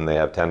world, and then they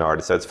have 10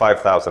 artists. So it's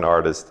 5,000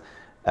 artists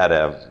at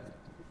a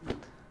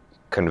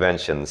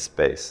convention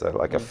space,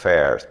 like a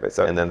fair space.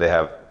 And then they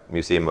have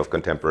Museum of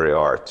Contemporary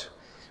Art,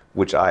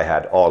 which I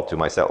had all to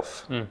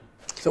myself.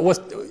 So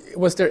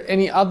was there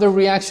any other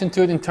reaction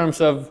to it in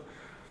terms of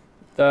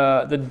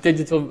the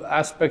digital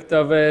aspect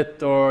of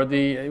it, or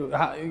did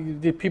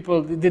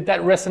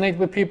that resonate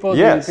with people?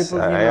 Yes,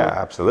 yeah,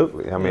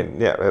 absolutely. I mean,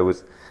 yeah, it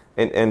was,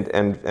 and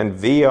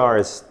VR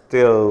is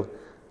still.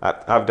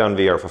 I've done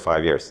VR for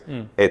 5 years.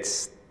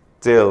 It's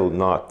still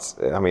not.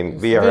 I mean,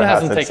 VR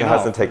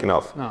hasn't taken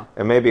off. No.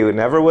 And maybe it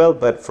never will.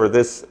 But for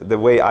this, the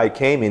way I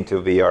came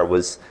into VR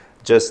was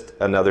just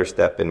another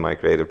step in my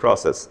creative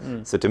process.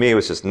 So to me, it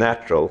was just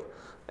natural.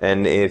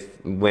 And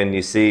when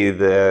you see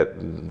the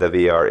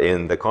VR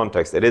in the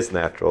context, it is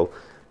natural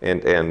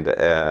and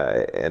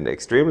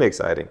extremely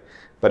exciting.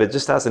 But it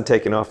just hasn't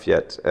taken off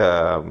yet.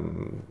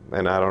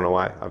 And I don't know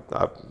why.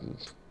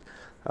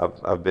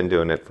 I've been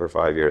doing it for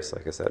 5 years,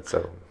 like I said.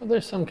 So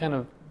there's some kind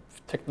of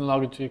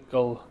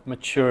technological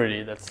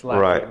maturity that's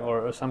lacking, right,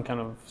 or some kind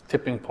of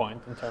tipping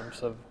point in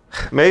terms of.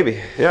 Maybe.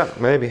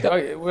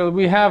 Well,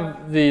 we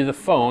have the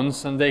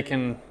phones, and we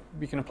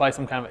can apply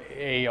some kind of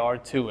AR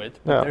to it.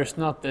 But there's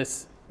not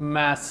this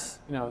mass,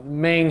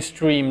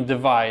 mainstream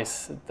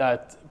device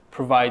that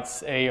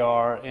provides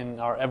AR in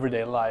our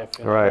everyday life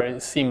in a very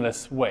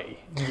seamless way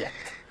yet.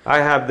 I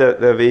have the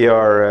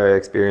VR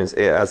experience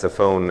as a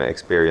phone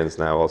experience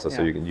now also,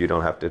 so you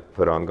don't have to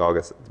put on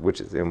goggles,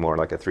 which is more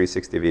like a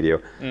 360 video.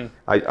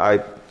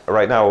 I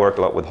right now work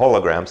a lot with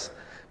holograms,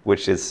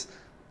 which is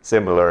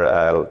similar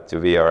to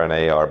VR and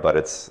AR, but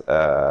it's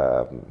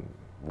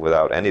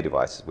without any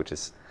devices, which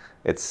is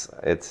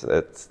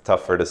it's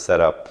tougher to set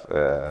up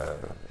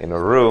in a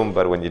room,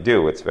 but when you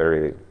do, it's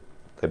very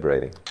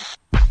liberating.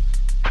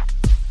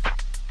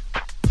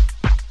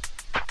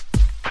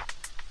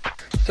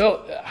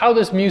 So how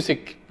does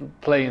music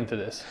play into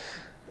this?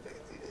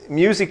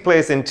 Music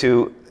plays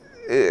into,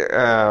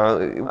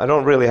 I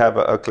don't really have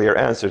a clear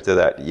answer to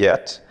that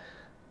yet,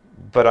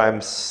 but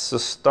I'm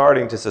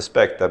starting to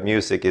suspect that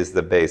music is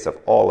the base of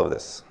all of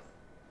this.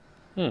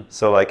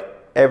 So like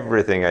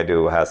everything I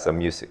do has a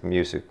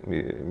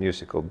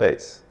musical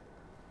base.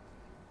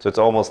 So it's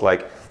almost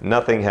like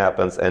nothing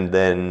happens and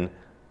then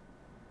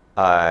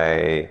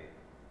I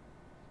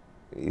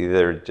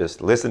either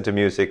just listen to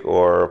music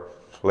or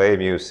play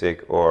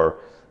music or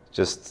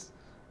just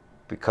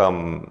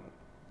become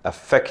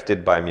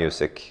affected by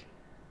music,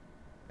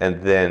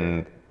 and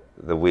then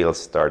the wheels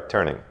start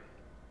turning.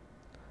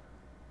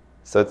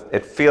 So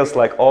it feels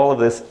like all of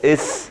this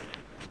is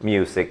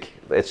music,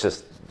 it's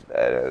just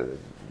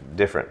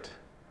different.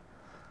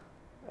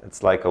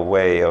 It's like a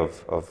way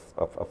of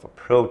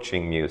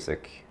approaching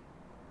music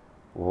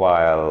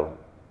while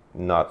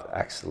not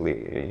actually,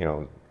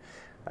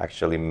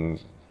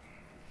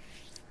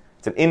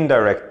 it's an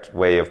indirect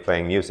way of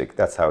playing music.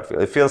 That's how it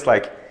feels. It feels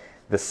like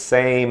the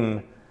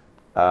same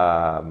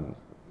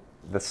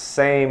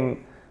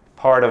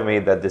part of me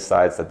that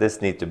decides that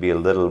this needs to be a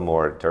little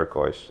more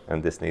turquoise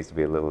and this needs to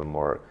be a little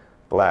more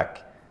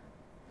black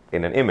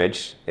in an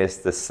image is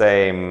the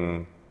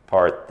same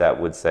part that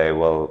would say,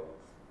 well,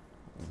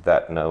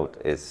 that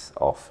note is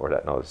off or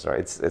that note is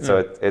right. So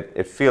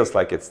it feels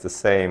like it's the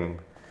same.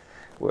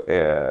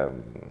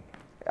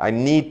 I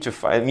need to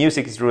find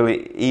music is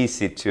really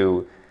easy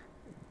to.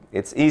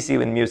 It's easy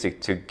in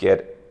music to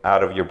get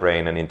out of your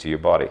brain and into your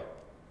body.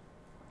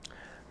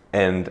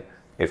 And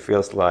it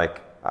feels like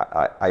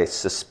I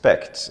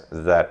suspect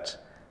that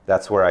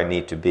that's where I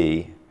need to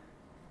be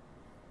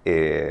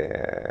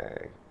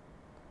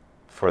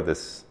for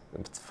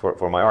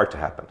my art to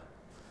happen.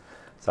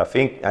 So I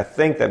think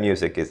that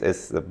music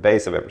is the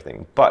base of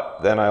everything.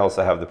 But then I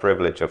also have the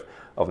privilege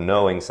of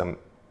knowing some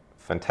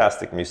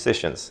fantastic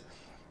musicians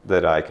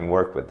that I can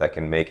work with, that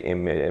can make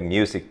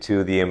music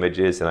to the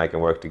images, and I can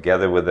work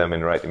together with them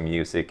in writing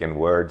music and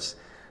words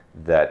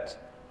that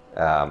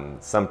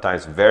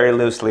sometimes very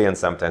loosely and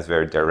sometimes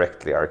very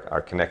directly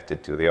are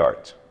connected to the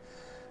art.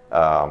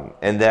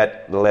 And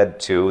that led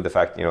to the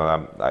fact,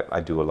 I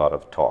do a lot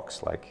of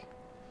talks, like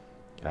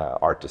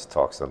artist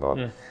talks a lot.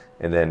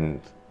 And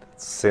then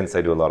since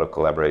I do a lot of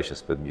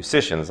collaborations with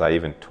musicians, I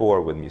even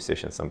tour with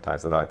musicians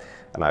sometimes, and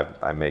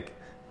I make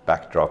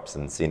backdrops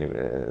and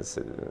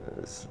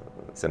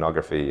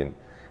scenography and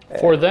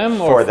for them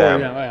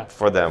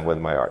for them with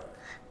my art.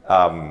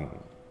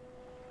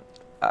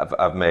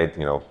 I've made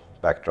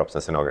backdrops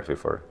and scenography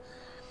for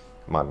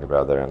Manny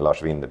Brother and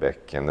Lars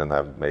Winderbäck, and then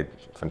I've made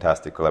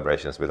fantastic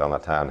collaborations with Anna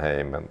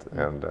Ternheim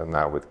and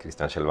now with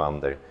Christian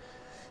Kjellwander.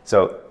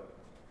 So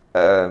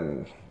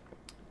the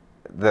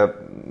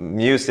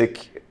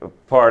music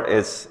part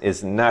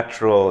is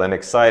natural and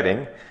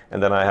exciting,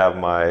 and then I have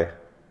my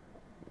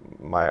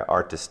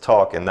artist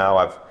talk, and now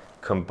I've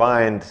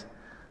combined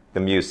the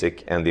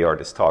music and the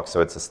artist talk,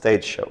 so it's a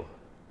stage show.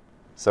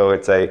 So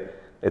it's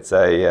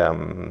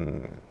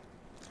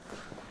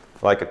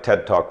like a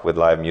TED Talk with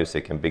live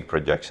music and big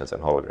projections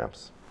and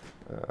holograms.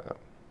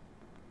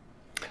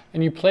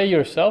 And you play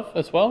yourself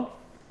as well?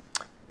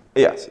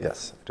 Yes, I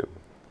do.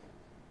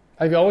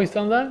 Have you always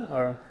done that,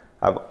 or?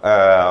 I've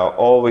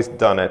always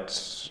done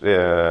it,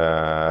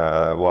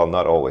 well,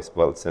 not always,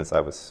 since I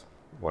was,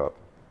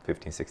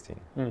 15, 16.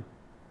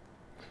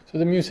 So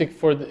the music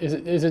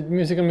is it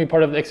music going to be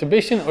part of the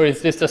exhibition, or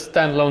is this a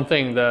standalone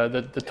thing,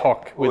 the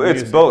talk with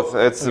it's music? Both.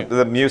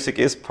 The music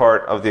is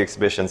part of the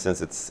exhibition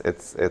since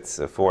it's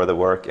for the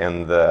work,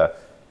 and the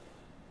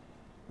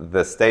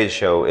stage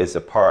show is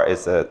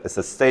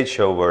a stage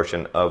show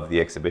version of the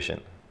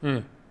exhibition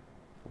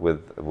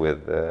with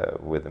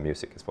the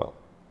music as well.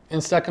 And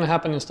is that going to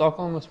happen in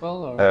Stockholm as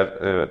well? Or?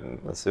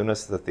 As soon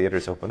as the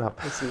theaters open up.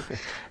 It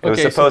was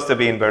Okay, supposed to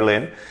be in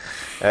Berlin,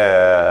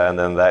 and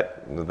then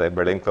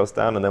Berlin closed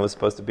down, and then it was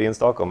supposed to be in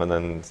Stockholm, and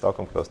then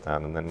Stockholm closed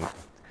down, and then.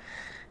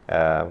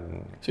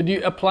 So do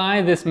you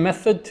apply this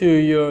method to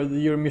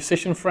your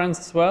musician friends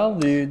as well?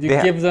 Do you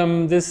give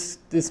them this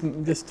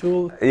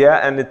tool?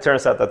 Yeah, and it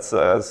turns out that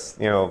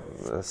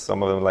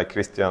some of them, like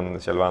Christian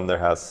Kjellwander,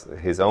 has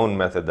his own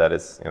method that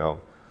is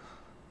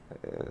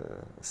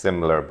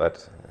similar,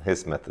 but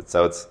his method.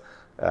 So it's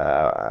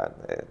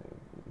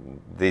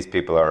these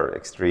people are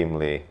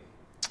extremely.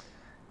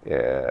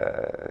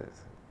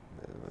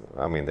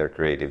 They're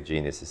creative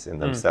geniuses in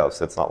themselves.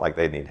 So it's not like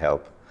they need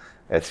help.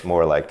 It's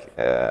more like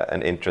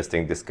an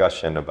interesting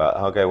discussion about,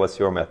 okay, what's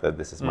your method?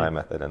 This is my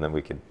method, and then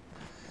we can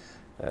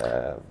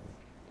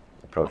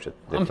approach it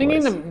different I'm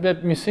thinking ways.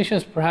 that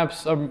musicians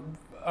perhaps are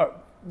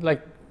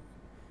like,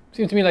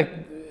 seems to me like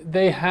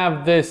they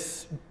have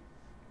this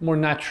more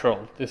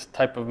natural, this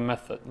type of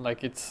method.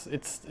 Like it's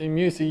in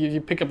music, you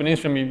pick up an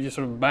instrument, you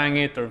sort of bang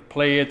it or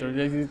play it, or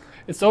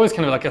it's always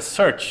kind of like a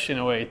search in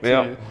a way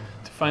to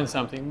find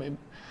something.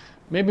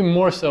 Maybe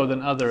more so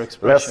than other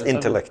expressions. Less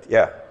intellect,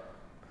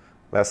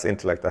 less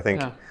intellect. I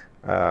think.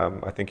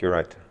 I think you're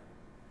right.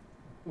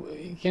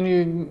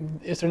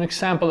 Is there an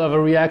example of a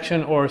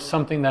reaction or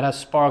something that has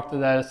sparked,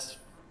 that has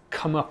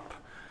come up?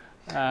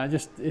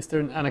 Is there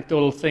an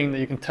anecdotal thing that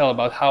you can tell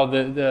about how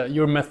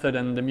your method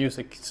and the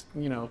music,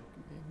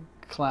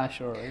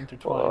 clash or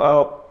intertwine?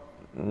 Well,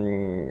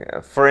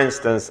 for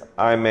instance,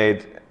 I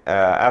made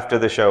after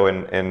the show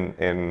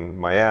in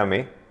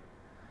Miami,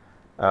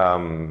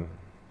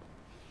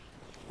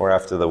 or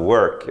after the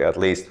work, at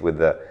least with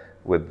the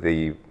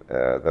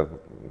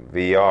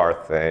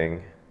VR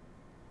thing.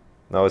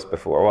 No, it's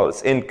before. Well,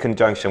 it's in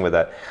conjunction with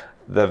that.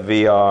 The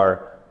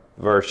VR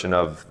version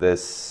of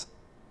this.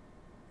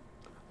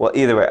 Well,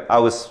 either way, I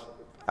was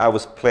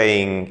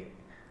playing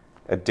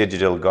a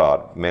digital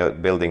god,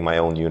 building my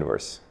own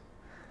universe.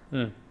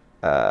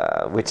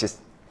 Which is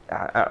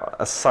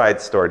a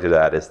side story to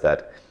that is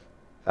that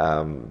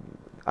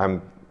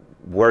I'm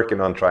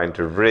working on trying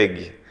to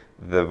rig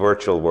the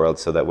virtual world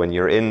so that when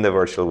you're in the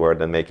virtual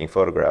world and making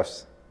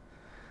photographs,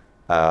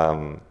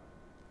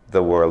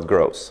 the world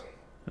grows.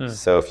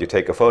 So if you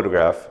take a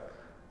photograph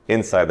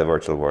inside the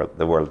virtual world,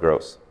 the world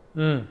grows.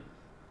 And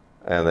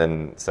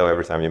then, so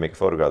every time you make a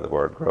photograph, the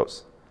world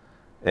grows.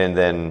 And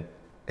then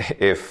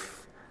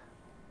if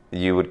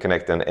you would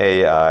connect an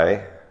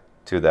AI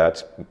to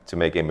that to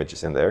make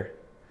images in there,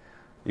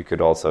 you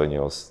could also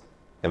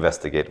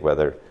investigate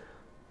whether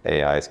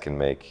AIs can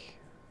make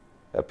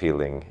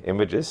appealing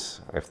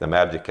images, if the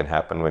magic can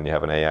happen when you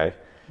have an AI.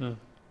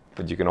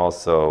 But you can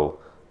also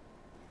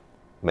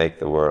make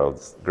the world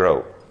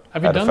grow.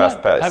 Have you done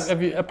that?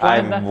 Have you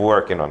applied that? I'm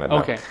working on it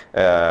Okay.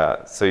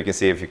 now. So you can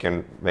see if you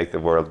can make the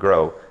world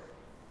grow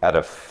at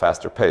a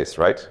faster pace,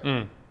 right?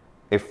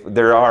 If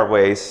there are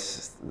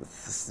ways,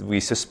 we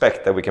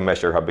suspect that we can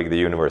measure how big the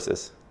universe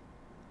is.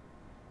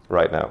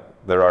 right now.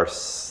 There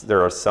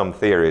are some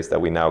theories that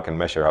we now can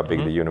measure how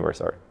big the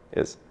universe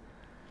is.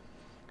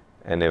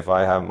 And if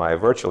I have my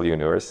virtual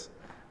universe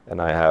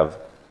and I have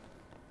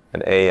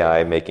an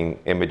AI making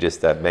images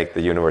that make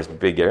the universe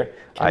bigger,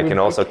 I can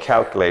also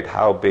calculate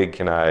how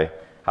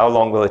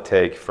long will it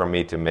take for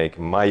me to make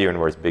my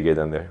universe bigger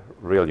than the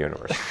real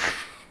universe.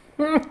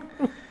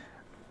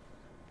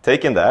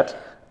 Taking that,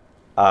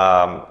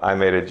 I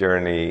made a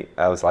journey.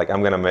 I was like,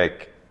 I'm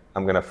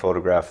gonna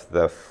photograph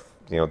the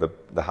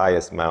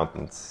highest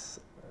mountains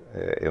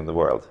in the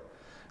world.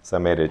 So I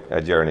made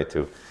a journey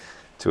to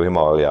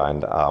Himalaya,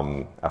 and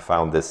I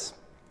found this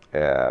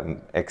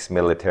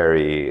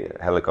ex-military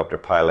helicopter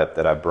pilot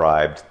that I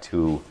bribed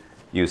to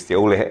use the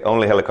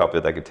only helicopter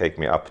that could take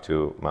me up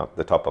to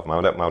the top of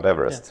Mount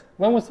Everest. Yeah.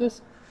 When was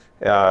this?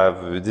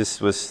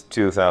 This was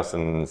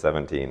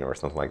 2017 or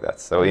something like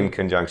that. So in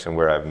conjunction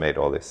where I've made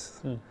all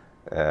this.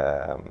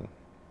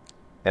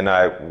 And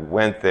I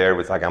went there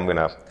with like, I'm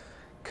gonna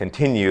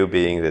continue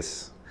being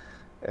this,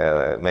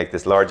 make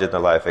this larger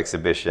than life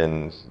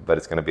exhibition, but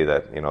it's gonna be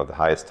that, the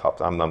highest top,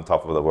 I'm on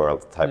top of the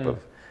world type of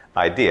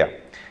idea.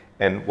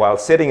 And while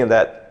sitting in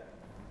that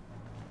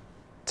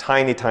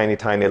tiny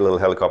little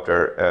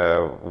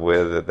helicopter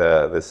with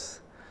this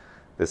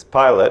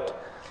pilot,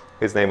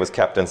 his name was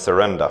Captain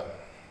Surrender.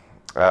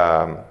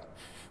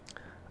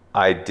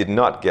 I did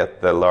not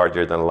get the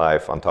larger than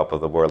life on top of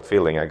the world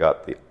feeling. I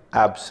got the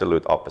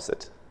absolute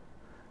opposite.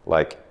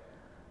 Like,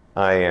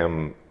 I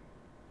am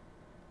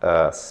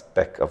a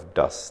speck of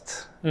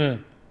dust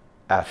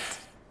at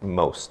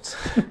most.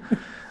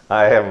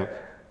 I am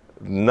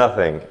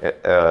nothing,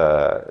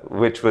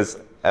 which was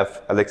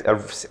an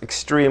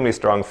extremely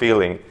strong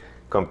feeling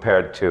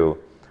compared to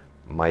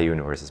my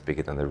universe is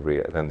bigger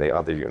than the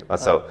other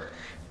universe. So,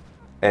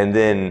 and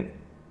then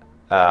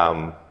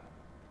I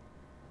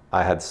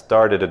had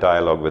started a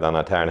dialogue with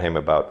Anna Ternheim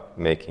about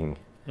making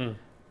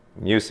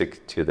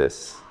music to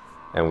this,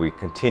 and we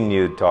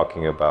continued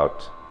talking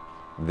about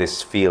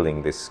this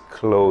feeling, this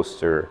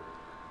closer,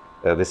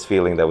 this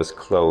feeling that was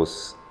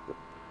close,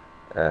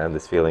 and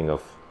this feeling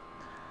of,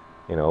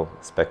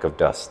 speck of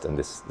dust, and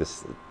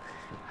this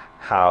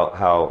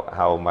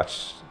how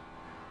much.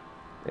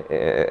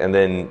 And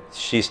then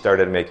she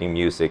started making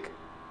music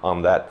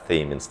on that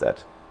theme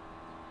instead,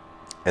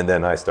 and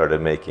then I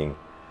started making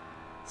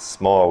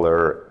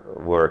smaller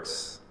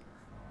works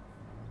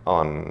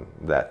on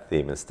that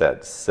theme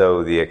instead.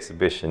 So the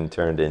exhibition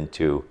turned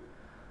into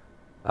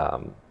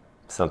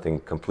something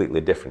completely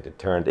different. It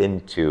turned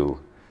into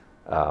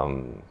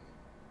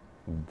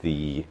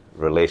the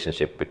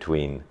relationship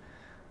between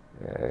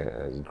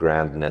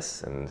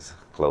grandness and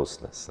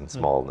closeness and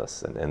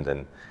smallness, and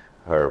then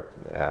her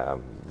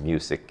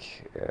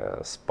music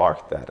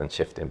sparked that and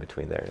shifted in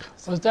between there.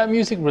 Was that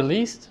music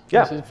released?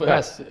 Yeah.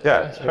 As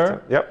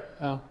her? Yep.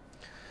 Oh.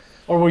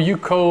 Or were you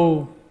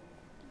co-writer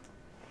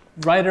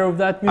of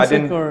that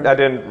music? I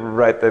didn't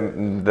write the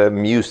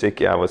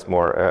music. I was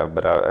more,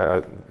 but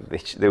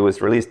it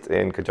was released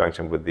in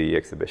conjunction with the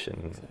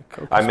exhibition.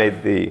 I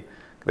made the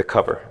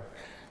cover.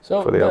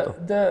 So for the album.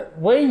 The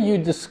way you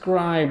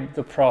describe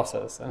the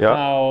process and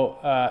how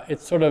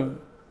it sort of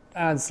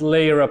adds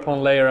layer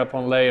upon layer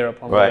upon layer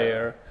upon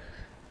layer,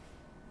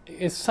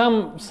 it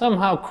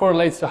somehow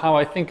correlates to how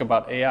I think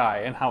about AI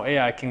and how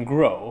AI can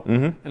grow,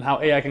 and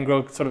how AI can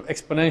grow sort of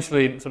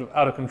exponentially, sort of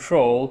out of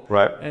control.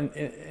 Right. And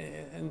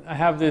I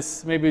have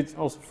this, maybe it's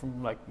also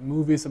from like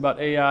movies about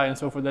AI and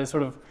so forth, that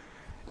sort of,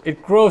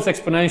 it grows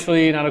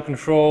exponentially and out of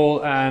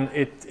control, and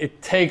it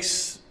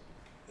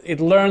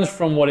learns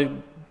from what it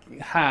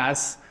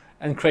has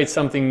and creates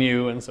something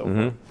new and so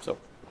forth. So,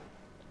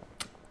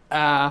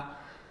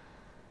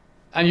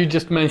 and you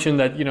just mentioned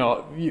that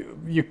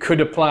you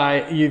could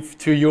apply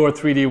to your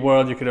 3D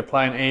world. You could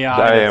apply an AI.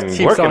 I am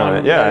working on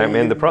it. Yeah, I'm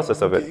in the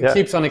process of it. Yeah.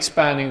 Keeps on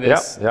expanding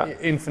this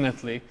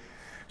infinitely.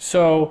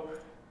 So,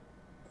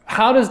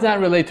 how does that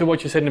relate to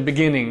what you said in the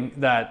beginning?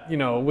 That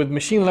with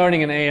machine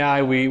learning and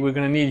AI, we're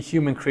going to need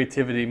human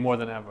creativity more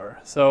than ever.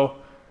 So,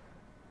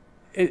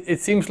 it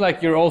seems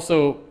like you're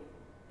also,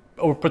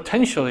 or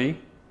potentially,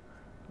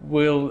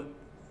 will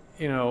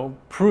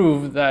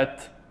prove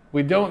that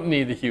we don't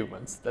need the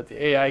humans, that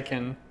the AI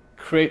can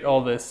create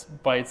all this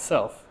by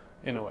itself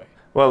in a way.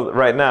 Well,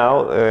 right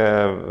now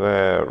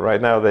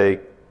they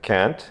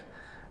can't,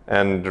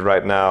 and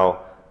right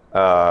now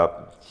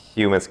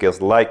human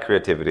skills like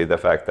creativity, the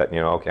fact that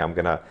I'm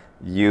gonna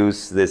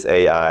use this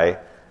AI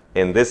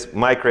in this.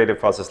 My creative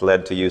process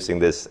led to using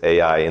this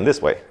AI in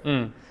this way,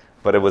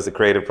 but it was the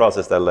creative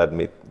process that led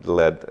me to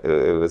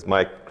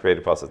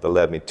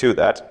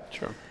that.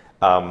 Sure.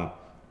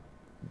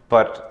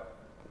 But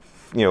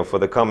for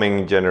the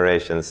coming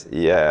generations,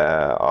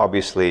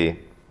 obviously,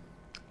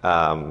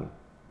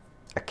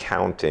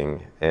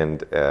 accounting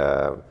and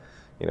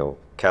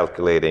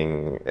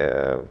calculating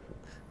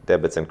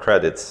debits and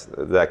credits,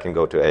 that can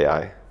go to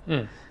AI,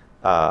 and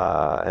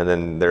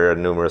then there are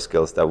numerous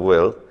skills that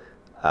will.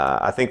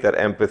 I think that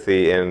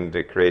empathy and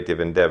the creative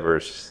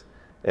endeavors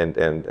and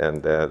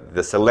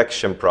the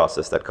selection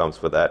process that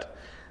comes with that,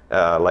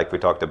 like we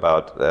talked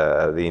about,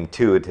 the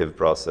intuitive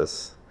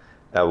process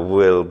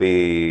will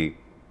be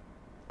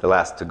the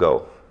last to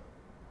go,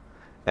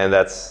 and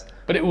that's.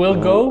 But it will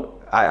go.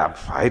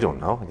 I don't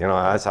know. You know,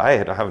 I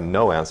have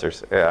no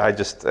answers. I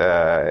just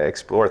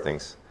explore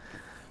things.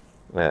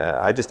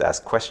 I just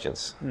ask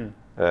questions.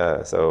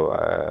 So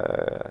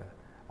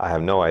I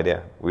have no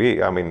idea.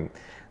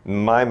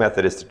 My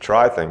method is to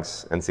try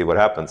things and see what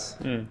happens.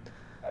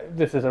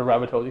 This is a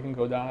rabbit hole you can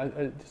go down.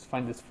 I just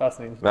find this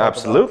fascinating.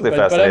 Absolutely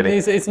fascinating.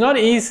 But it's not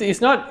easy.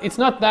 It's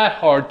not that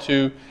hard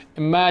to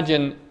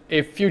imagine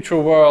a future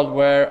world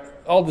where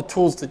all the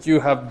tools that you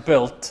have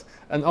built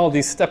and all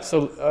these steps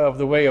of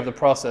the way of the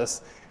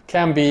process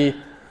can be,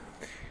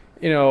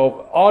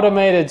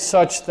 automated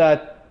such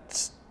that,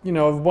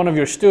 one of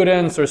your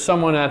students or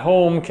someone at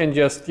home can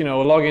just,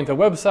 log into a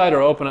website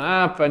or open an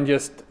app and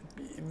just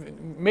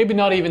maybe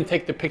not even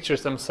take the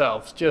pictures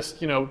themselves,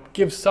 just,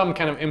 give some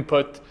kind of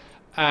input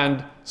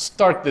and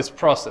start this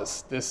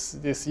process,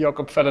 this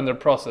Jakob Fellender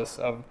process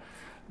of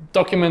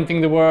documenting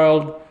the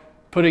world,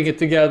 putting it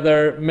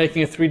together,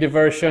 making a 3D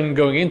version,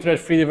 going into that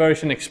 3D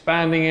version,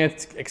 expanding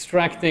it,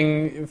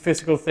 extracting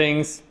physical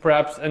things,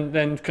 perhaps, and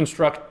then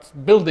construct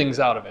buildings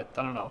out of it.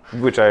 I don't know.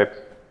 Which I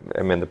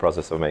am in the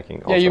process of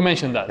making also. Yeah, you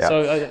mentioned that.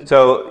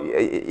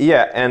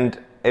 Yeah. And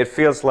it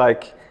feels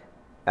like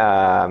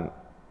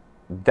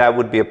that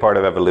would be a part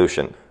of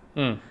evolution.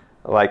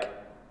 Like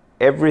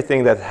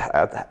everything that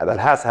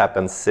has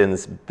happened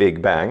since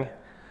Big Bang,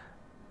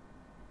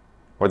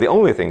 or the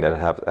only thing that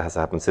has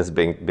happened since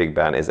Big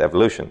Bang is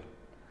evolution.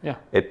 Yeah.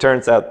 It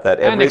turns out that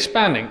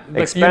expanding.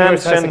 The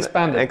universe has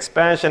expanded.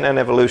 Expansion and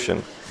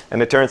evolution.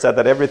 And it turns out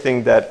that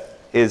everything that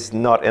is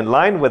not in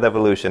line with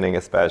evolution and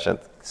expansion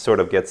sort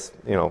of gets,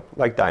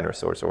 like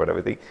dinosaurs or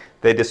whatever,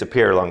 they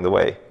disappear along the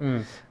way.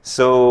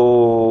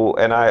 So,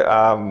 and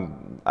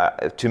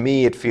to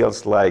me, it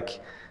feels like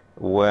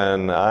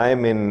when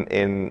I'm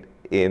in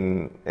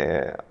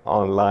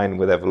online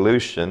with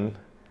evolution,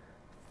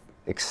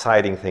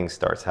 exciting things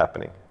starts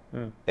happening.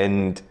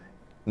 And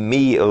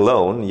me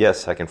alone,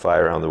 yes, I can fly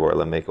around the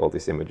world and make all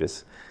these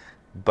images.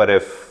 But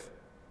if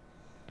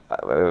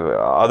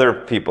other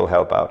people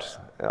help out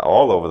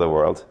all over the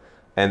world,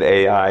 and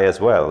AI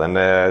as well,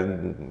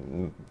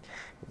 and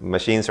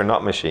machines are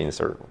not machines,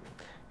 or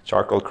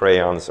charcoal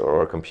crayons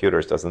or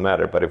computers, doesn't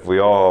matter. But if we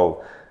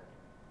all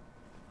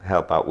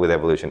help out with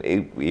evolution,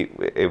 it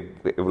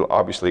will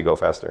obviously go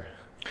faster.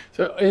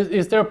 So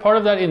is there a part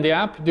of that in the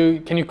app?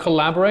 Can you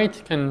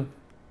collaborate?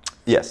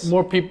 Yes.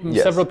 More people,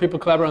 yes. Several people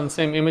collaborate on the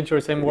same image or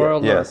same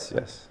world? Yes.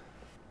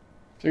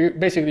 So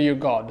basically you're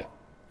God.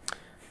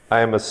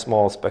 I am a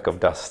small speck of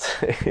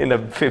dust in a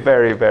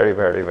very, very,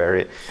 very,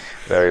 very,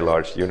 very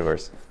large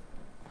universe.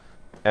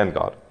 And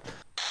God.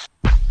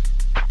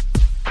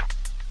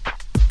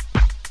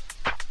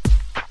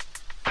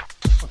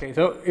 Okay,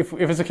 so if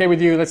it's okay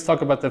with you, let's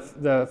talk about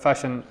the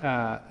fashion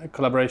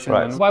collaboration.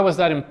 Right. And why was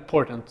that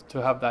important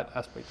to have that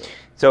aspect of it?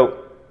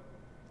 So,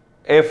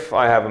 if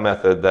I have a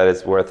method that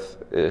is worth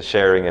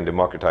sharing and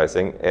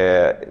democratizing,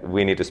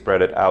 we need to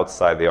spread it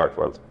outside the art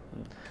world.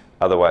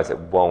 Otherwise, it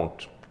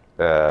won't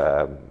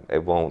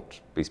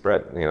be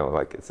spread.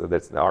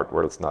 The art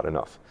world is not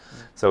enough.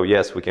 So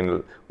yes, we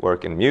can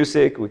work in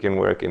music, we can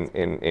work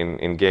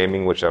in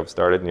gaming, which I've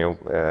started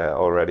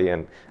already,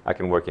 and I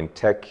can work in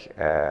tech,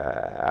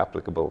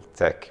 applicable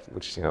tech,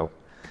 which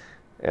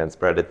and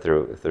spread it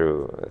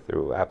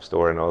through App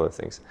Store and all those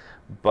things.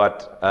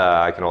 But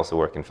I can also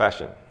work in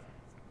fashion.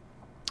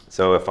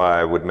 So if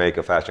I would make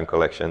a fashion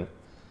collection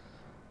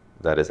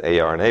that is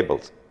AR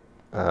enabled,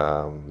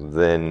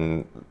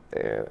 then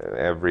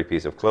every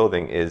piece of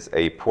clothing is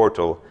a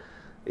portal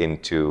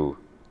into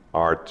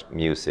art,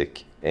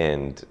 music,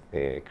 and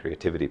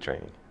creativity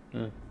training.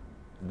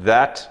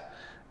 That,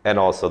 and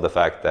also the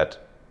fact that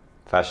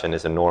fashion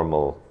is a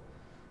normal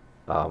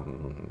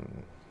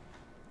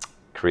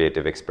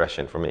creative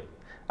expression for me.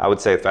 I would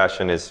say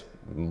fashion is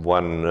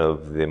one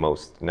of the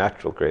most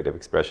natural creative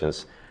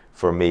expressions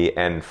for me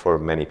and for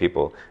many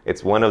people.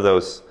 It's one of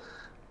those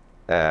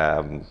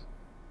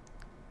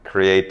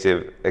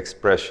creative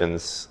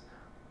expressions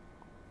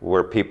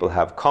where people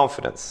have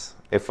confidence.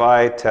 If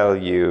I tell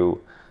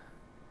you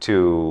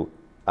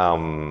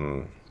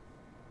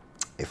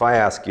if I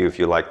ask you if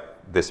you like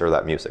this or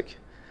that music,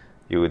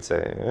 you would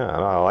say, yeah,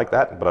 I like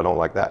that, but I don't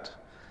like that.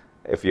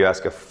 If you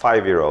ask a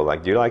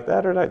 5-year-old, do you like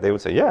that or that? They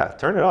would say, yeah,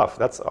 turn it off.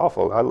 That's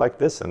awful. I like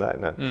this and that.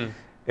 And that.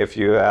 If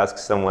you ask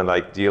someone,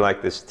 do you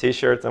like this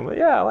T-shirt? I'm like,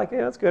 yeah, I like it.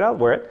 That's good. I'll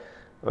wear it.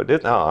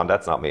 No,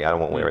 that's not me. I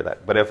won't wear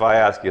that. But if I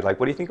ask you, what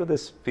do you think of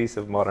this piece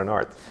of modern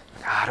art?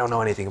 I don't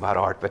know anything about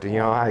art, but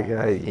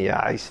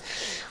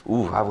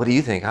what do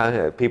you think?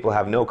 People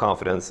have no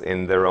confidence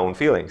in their own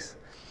feelings.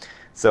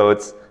 So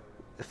it's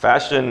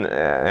fashion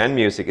and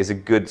music is a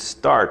good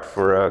start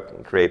for a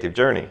creative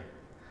journey.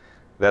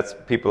 That's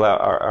people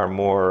are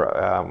more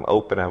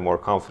open and have more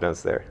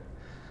confidence there,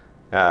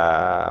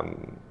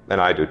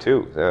 and I do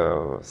too.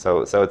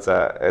 So it's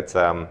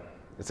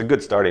a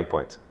good starting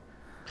point.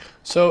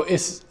 So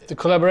the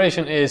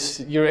collaboration is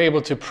you're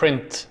able to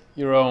print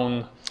your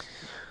own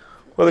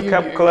Well, the you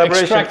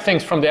collaboration. extract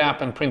things from the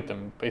app and print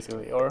them,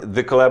 basically, or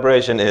The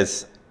collaboration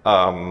is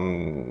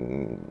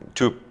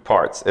two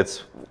parts.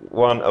 It's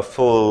one, a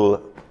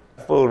full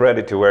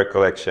ready-to-wear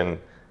collection,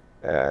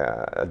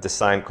 a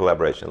design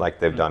collaboration, like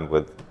they've done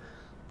with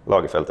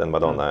Lagerfeld and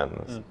Madonna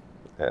and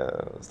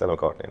Stella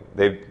McCartney.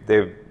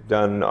 They've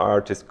done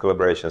artist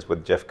collaborations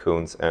with Jeff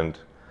Koons and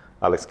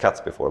Alex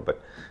Katz before,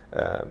 but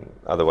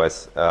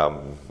otherwise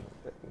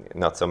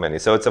not so many.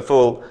 So it's a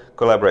full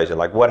collaboration.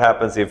 Like, what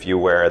happens if you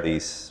wear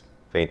these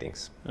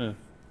paintings?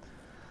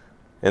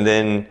 And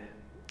then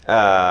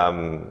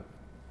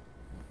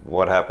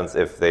what happens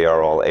if they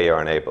are all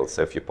AR enabled?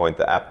 So if you point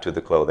the app to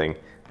the clothing,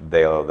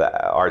 the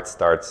art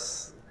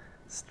starts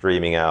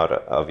streaming out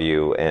of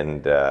you,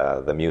 and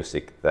the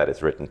music that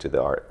is written to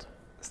the art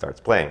starts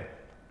playing.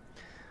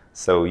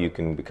 So you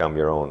can become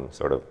your own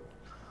sort of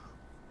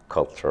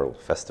cultural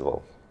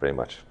festival, pretty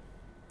much.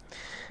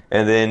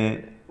 And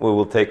then we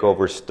will take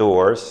over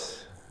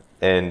stores,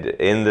 and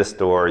in the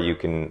store you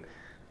can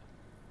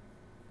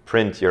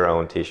print your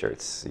own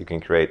T-shirts. You can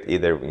create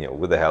either,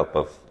 with the help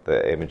of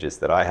the images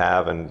that I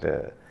have, and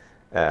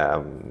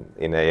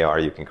in AR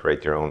you can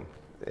create your own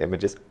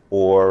images,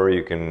 or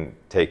you can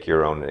make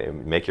your own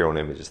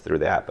images through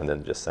the app and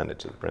then just send it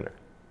to the printer.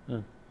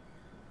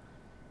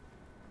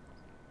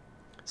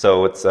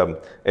 So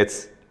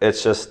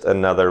it's just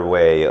another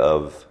way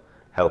of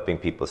helping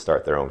people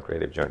start their own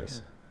creative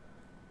journeys.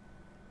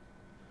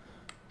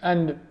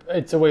 And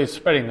it's a way of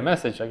spreading the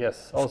message, I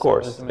guess. Also. Of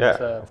course,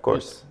 of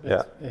course.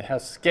 It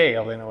has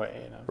scale in a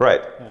way.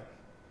 Right. Yeah.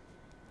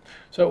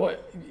 So,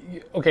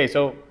 okay,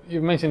 so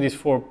you mentioned these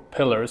 4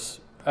 pillars.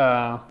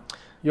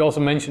 You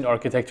also mentioned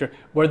architecture.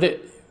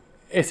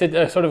 Is it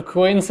a sort of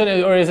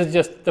coincidence, or is it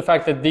just the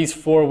fact that these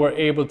 4 were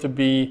able to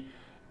be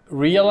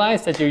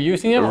realized that you're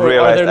using them? Or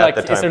are there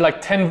is there like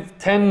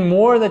 10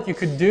 more that you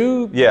could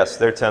do? Yes,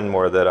 there are 10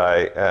 more that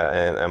I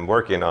am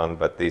working on,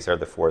 but these are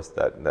the 4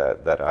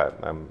 that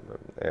I'm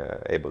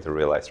able to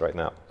realize right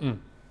now.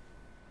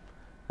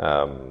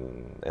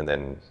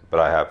 But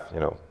I have,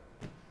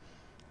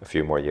 a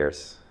few more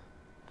years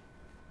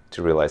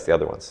to realize the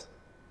other ones.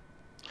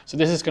 So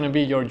this is going to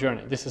be your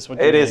journey. This is what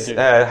it is. Do.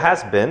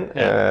 Has been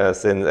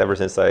ever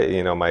since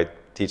my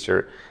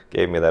teacher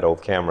gave me that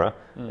old camera,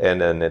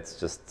 and then it's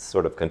just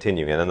sort of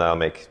continuing. And then I'll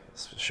make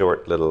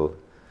short little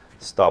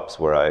stops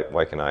where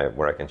I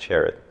can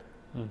share it.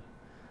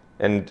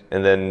 And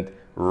then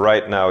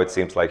right now it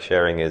seems like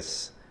sharing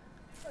is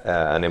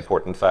an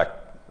important fact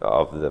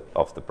of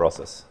the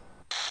process.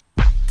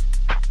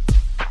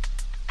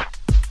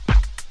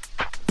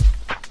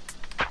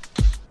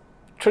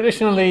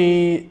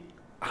 Traditionally,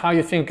 how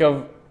you think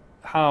of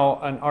how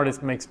an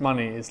artist makes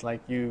money is like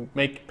you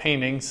make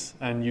paintings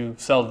and you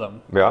sell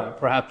them.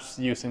 Perhaps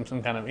using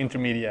some kind of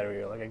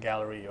intermediary, or like a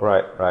gallery. Or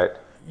Right.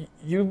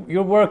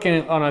 You're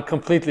working on a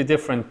completely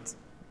different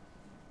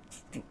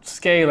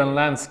scale and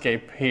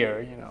landscape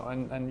here,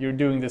 and you're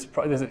doing this.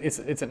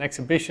 It's an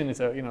exhibition.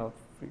 It's a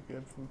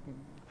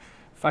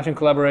fashion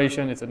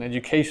collaboration. It's an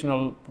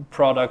educational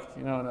product.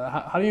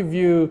 How do you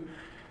view?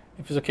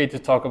 If it's okay to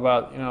talk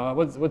about,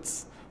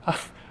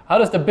 how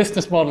does the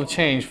business model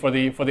change for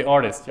the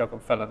artist,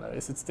 Jakob Fellender?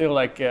 Is it still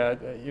like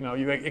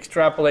you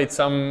extrapolate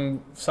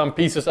some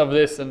pieces of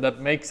this and that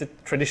makes it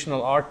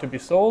traditional art to be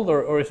sold,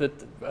 or is it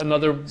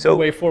another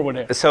way forward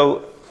here?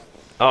 So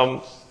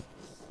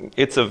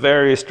it's a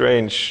very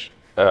strange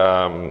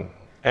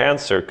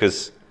answer,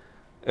 because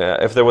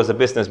if there was a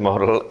business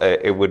model,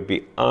 it would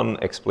be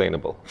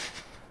unexplainable.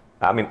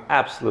 I mean,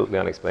 absolutely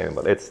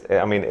unexplainable.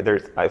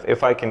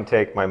 If I can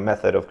take my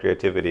method of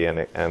creativity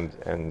and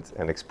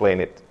explain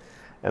it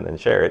and then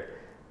share it,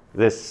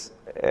 this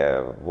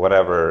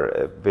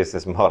whatever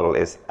business model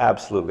is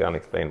absolutely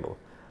unexplainable.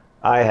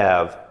 I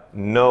have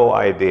no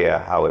idea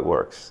how it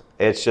works.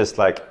 It's just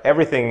like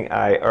everything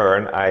I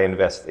earn, I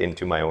invest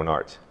into my own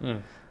art,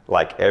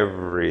 like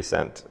every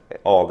cent,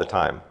 all the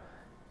time.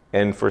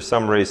 And for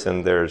some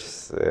reason,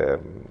 there's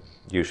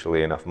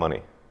usually enough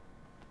money.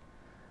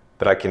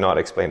 But I cannot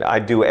explain it. I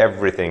do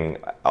everything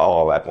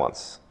all at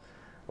once.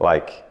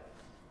 Like,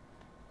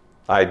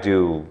 I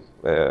do,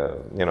 I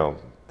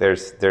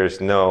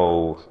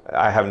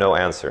have no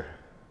answer.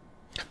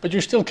 But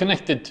you're still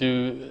connected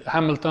to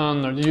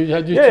Hamilton, or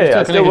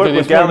I still work connected with to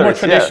this more galleries,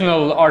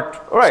 traditional art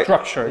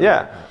structure.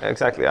 Yeah,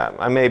 exactly.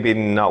 I maybe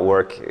not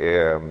work,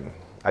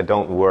 I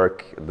don't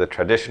work the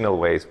traditional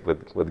ways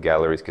with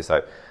galleries, because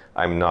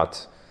I'm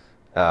not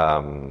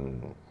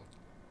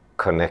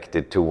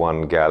connected to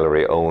one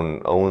gallery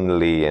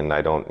only, and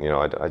I don't,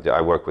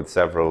 I work with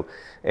several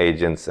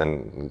agents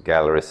and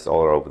gallerists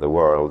all over the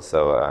world,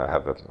 so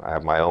I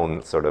have my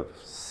own sort of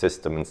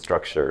system and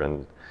structure,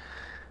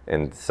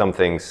 and some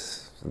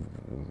things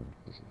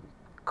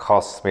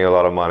cost me a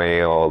lot of money,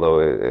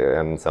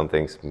 and some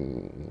things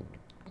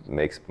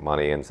makes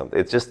money, and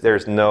it's just,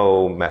 there's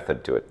no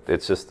method to it.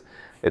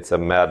 It's a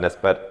madness,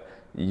 but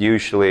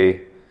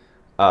usually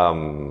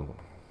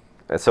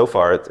so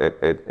far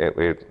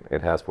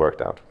it has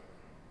worked out.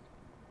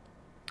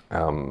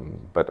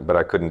 But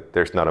I couldn't,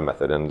 there's not a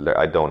method, and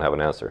I don't have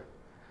an answer.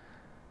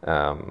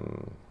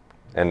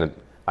 And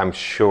I'm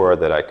sure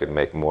that I could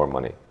make more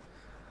money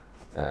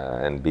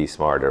and be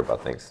smarter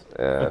about things.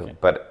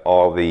 But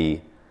all the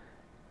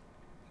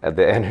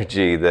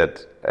energy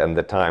that and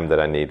the time that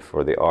I need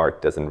for the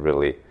art doesn't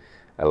really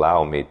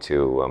allow me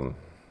to.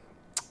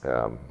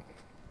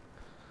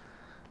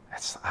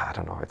 I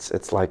don't know.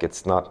 It's like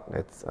it's not.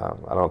 It's.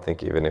 I don't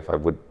think even if I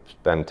would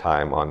spend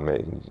time on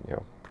me,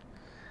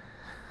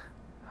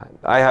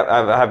 I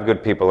have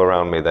good people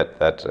around me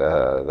that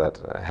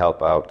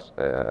help out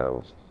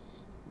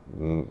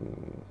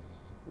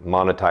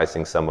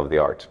monetizing some of the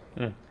art,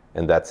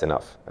 and that's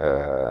enough.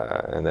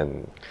 And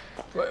then,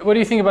 what do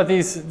you think about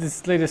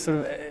this latest sort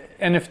of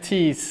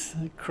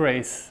NFTs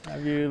craze?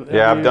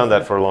 I've done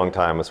that for a long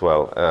time as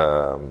well.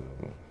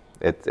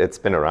 It's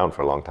been around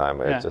for a long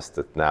time. It's just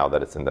that now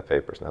that it's in the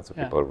papers now, so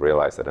people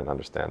realize it and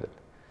understand it.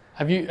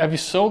 Have you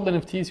sold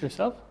NFTs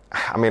yourself?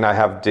 I mean, I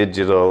have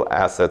digital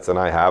assets, and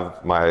I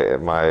have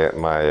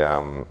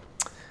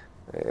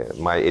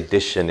my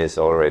edition is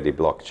already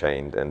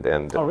blockchained,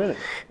 and oh really?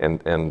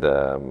 And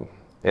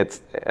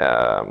it's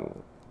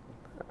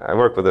I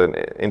work with an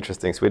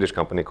interesting Swedish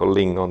company called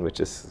Lingon, which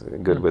is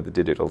good with the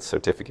digital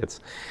certificates.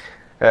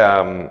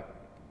 So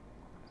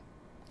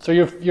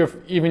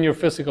even your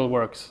physical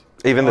works.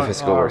 Even the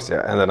physical works,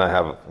 yeah, and then I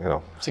have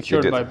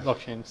secured by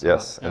blockchain. So,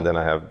 yes, and then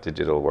I have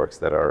digital works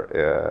that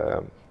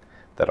are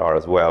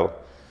as well.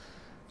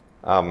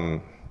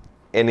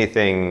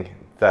 Anything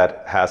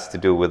that has to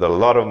do with a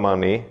lot of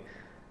money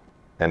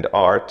and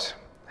art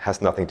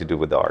has nothing to do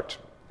with the art.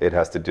 It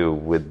has to do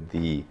with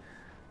the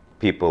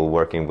people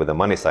working with the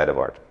money side of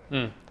art.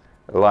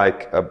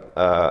 Like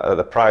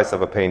the price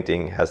of a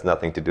painting has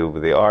nothing to do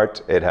with the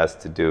art. It has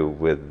to do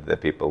with the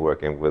people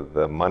working with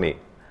the money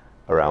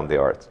around the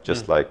art,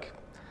 just like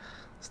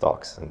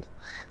stocks. And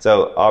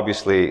so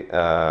obviously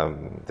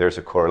there's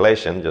a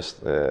correlation,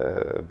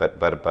 but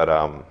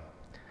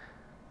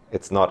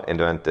it's not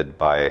invented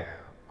by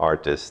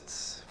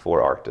artists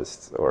for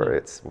artists, or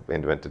it's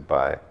invented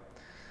by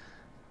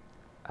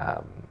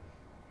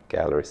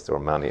gallerists or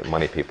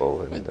money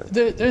people. And,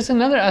 there's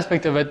another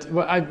aspect of it.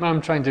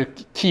 I'm trying to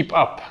keep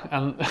up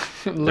and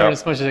learn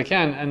as much as I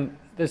can, and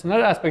there's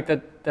another aspect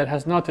that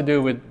has not to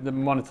do with the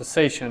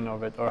monetization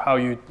of it, or how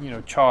you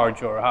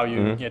charge, or how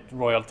you get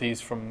royalties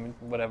from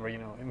whatever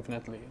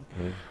infinitely.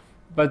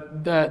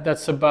 But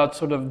that's about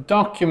sort of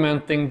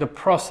documenting the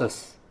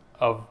process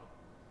of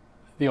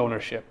the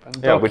ownership and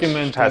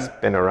documenting. Which has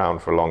been around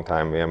for a long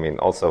time. I mean,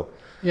 also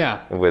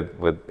with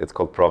it's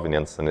called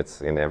provenance, and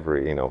it's in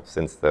every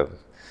since the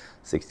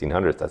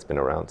 1600s that's been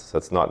around. So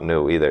it's not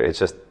new either. It's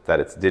just that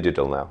it's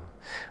digital now.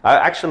 I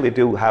actually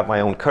do have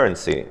my own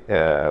currency,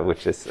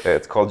 which is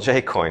it's called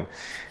Jcoin.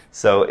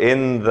 So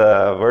in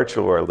the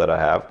virtual world that I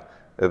have,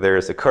 there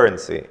is a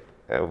currency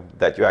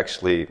that you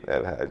actually,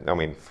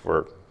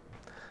 for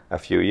a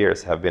few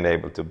years have been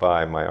able to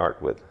buy my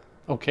art with.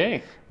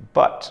 Okay.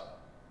 But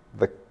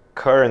the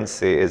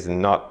currency is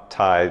not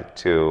tied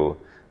to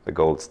the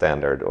gold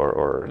standard,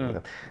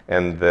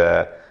 and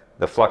the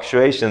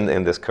fluctuation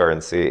in this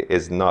currency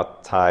is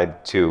not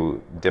tied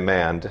to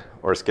demand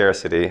or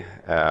scarcity.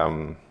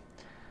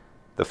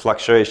 The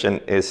fluctuation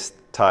is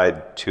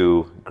tied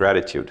to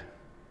gratitude.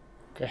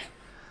 Okay.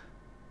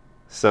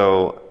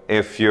 So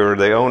if you're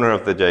the owner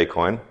of the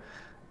Jcoin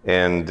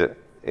and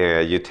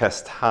you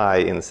test high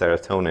in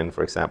serotonin,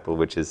 for example,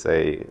 which is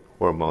a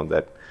hormone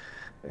that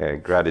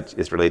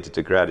is related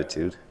to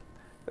gratitude,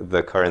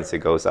 the currency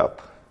goes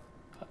up.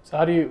 So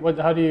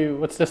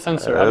what's the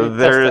sensor?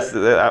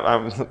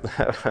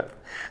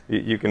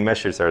 You can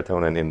measure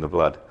serotonin in the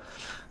blood.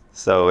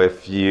 So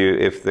if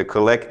the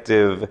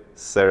collective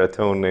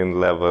serotonin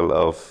level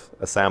of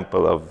a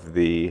sample of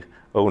the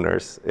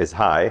owners is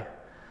high,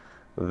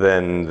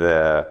 then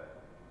the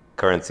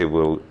currency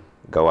will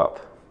go up.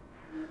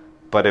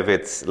 But if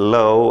it's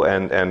low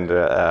and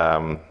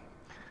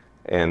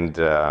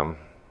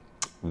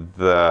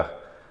the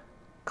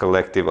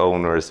collective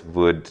owners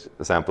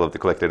a sample of the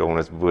collective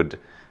owners would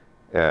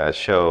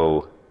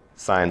show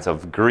signs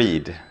of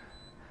greed,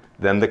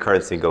 then the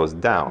currency goes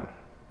down.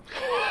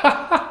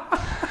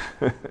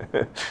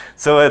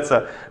 So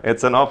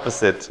it's an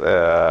opposite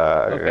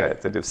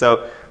to do.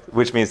 So,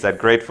 which means that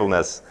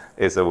gratefulness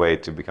is a way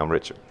to become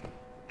richer.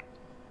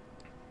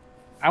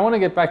 I want to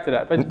get back to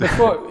that, but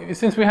before,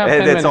 since we have 10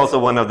 minutes, it's also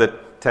one of the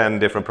 10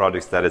 different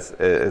projects that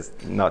is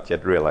not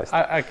yet realized.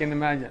 I can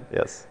imagine.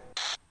 Yes.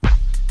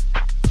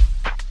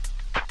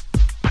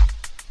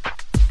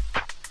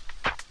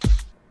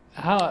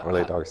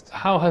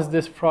 How has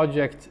this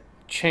project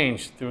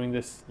changed during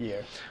this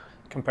year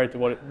compared to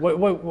what it's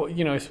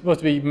supposed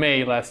to be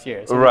May last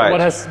year? So right. What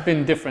has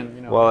been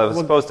different? Well, it was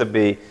supposed to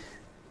be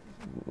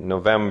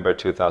November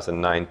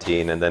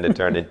 2019, and then it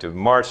turned into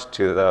March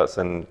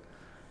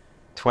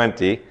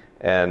 2020,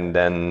 and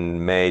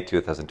then May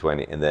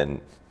 2020, and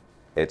then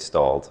it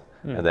stalled,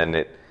 and then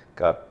it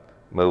got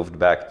moved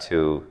back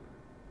to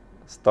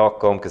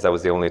Stockholm because that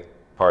was the only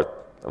part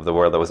of the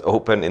world that was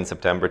open in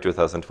September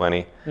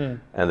 2020, and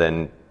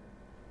then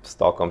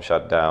Stockholm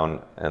shut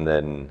down, and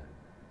then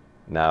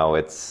now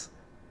it's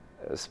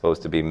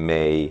supposed to be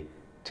May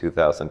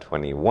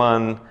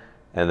 2021,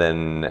 and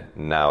then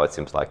now it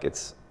seems like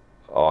it's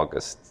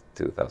August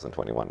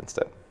 2021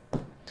 instead.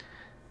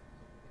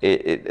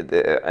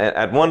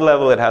 At one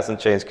level, it hasn't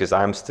changed because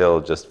I'm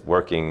still just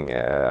working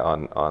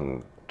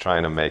on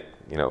trying to make,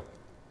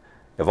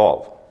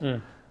 evolve,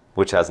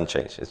 which hasn't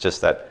changed. It's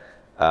just that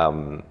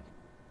I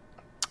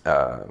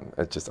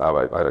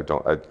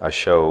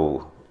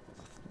show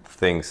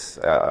things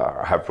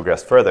have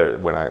progressed further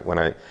when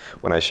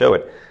I show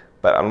it.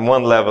 But on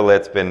one level,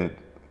 it's been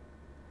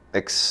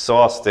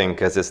exhausting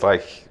because it's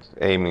like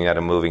aiming at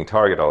a moving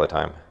target all the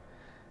time.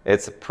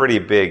 It's a pretty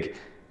big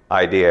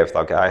idea. If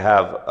I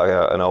have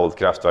an old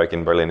Kraftwerk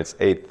in Berlin, it's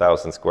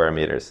 8,000 square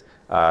meters.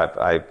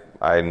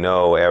 I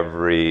know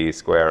every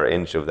square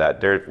inch of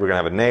that. We're going to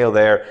have a nail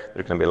there.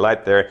 There's going to be a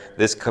light there.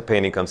 This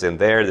painting comes in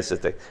there. And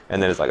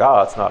then it's like,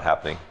 it's not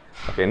happening.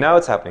 Okay, now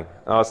it's happening.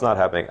 Oh, it's not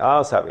happening. Oh,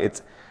 it's happening.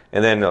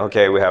 And then,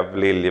 okay, we have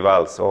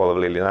Liljevalchs, all of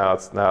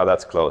Lilje. Now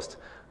that's closed.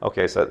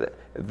 Okay, so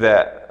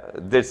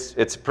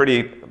it's a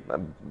pretty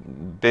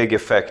big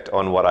effect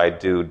on what I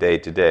do day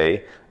to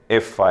day,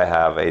 if I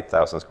have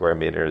 8,000 square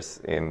meters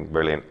in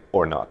Berlin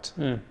or not.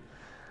 And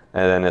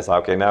then it's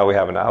like, okay, now we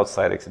have an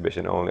outside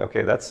exhibition only.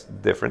 Okay, that's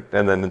different.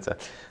 And then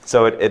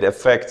so it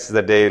affects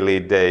the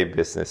day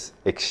business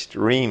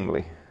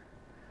extremely.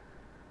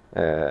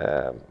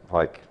 And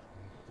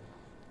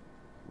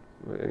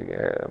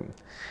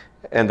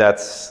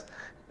that's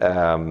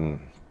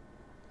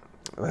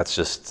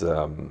just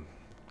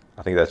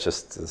I think that's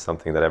just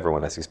something that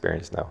everyone has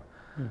experienced now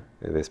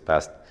this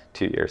past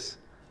 2 years.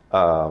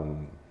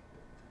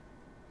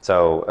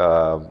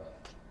 So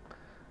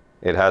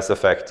it has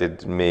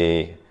affected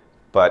me,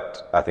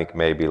 but I think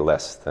maybe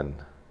less than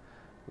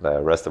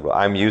the rest of it.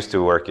 I'm used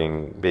to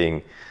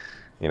working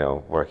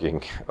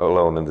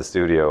alone in the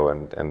studio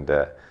and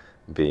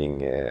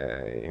being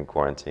in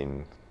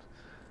quarantine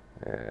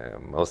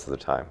most of the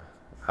time.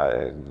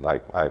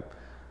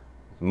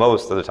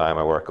 Most of the time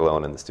I work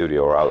alone in the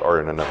studio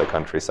or in another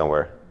country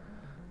somewhere,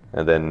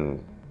 and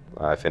then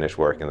I finish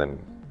work and then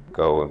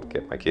go and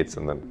get my kids,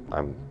 and then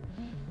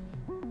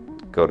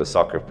go to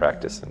soccer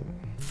practice. And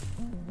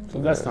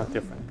so that's not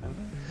different then.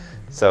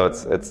 So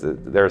it's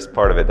there's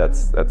part of it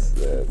that's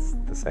the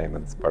same,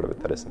 and it's part of it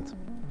that isn't.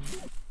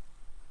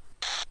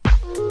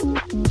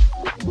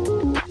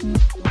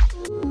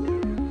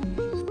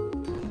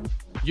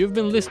 You've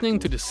been listening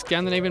to the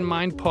Scandinavian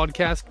Mind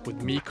podcast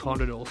with me,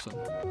 Conrad Olsson.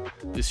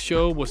 This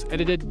show was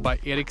edited by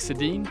Erik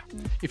Sedin.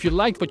 If you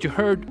liked what you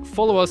heard,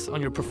 follow us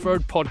on your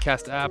preferred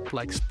podcast app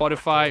like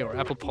Spotify or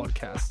Apple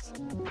Podcasts.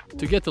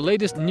 To get the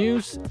latest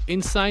news,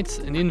 insights,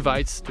 and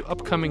invites to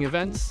upcoming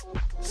events,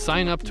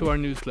 sign up to our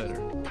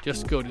newsletter.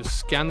 Just go to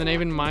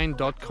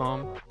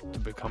scandinavianmind.com to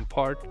become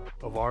part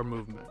of our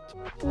movement.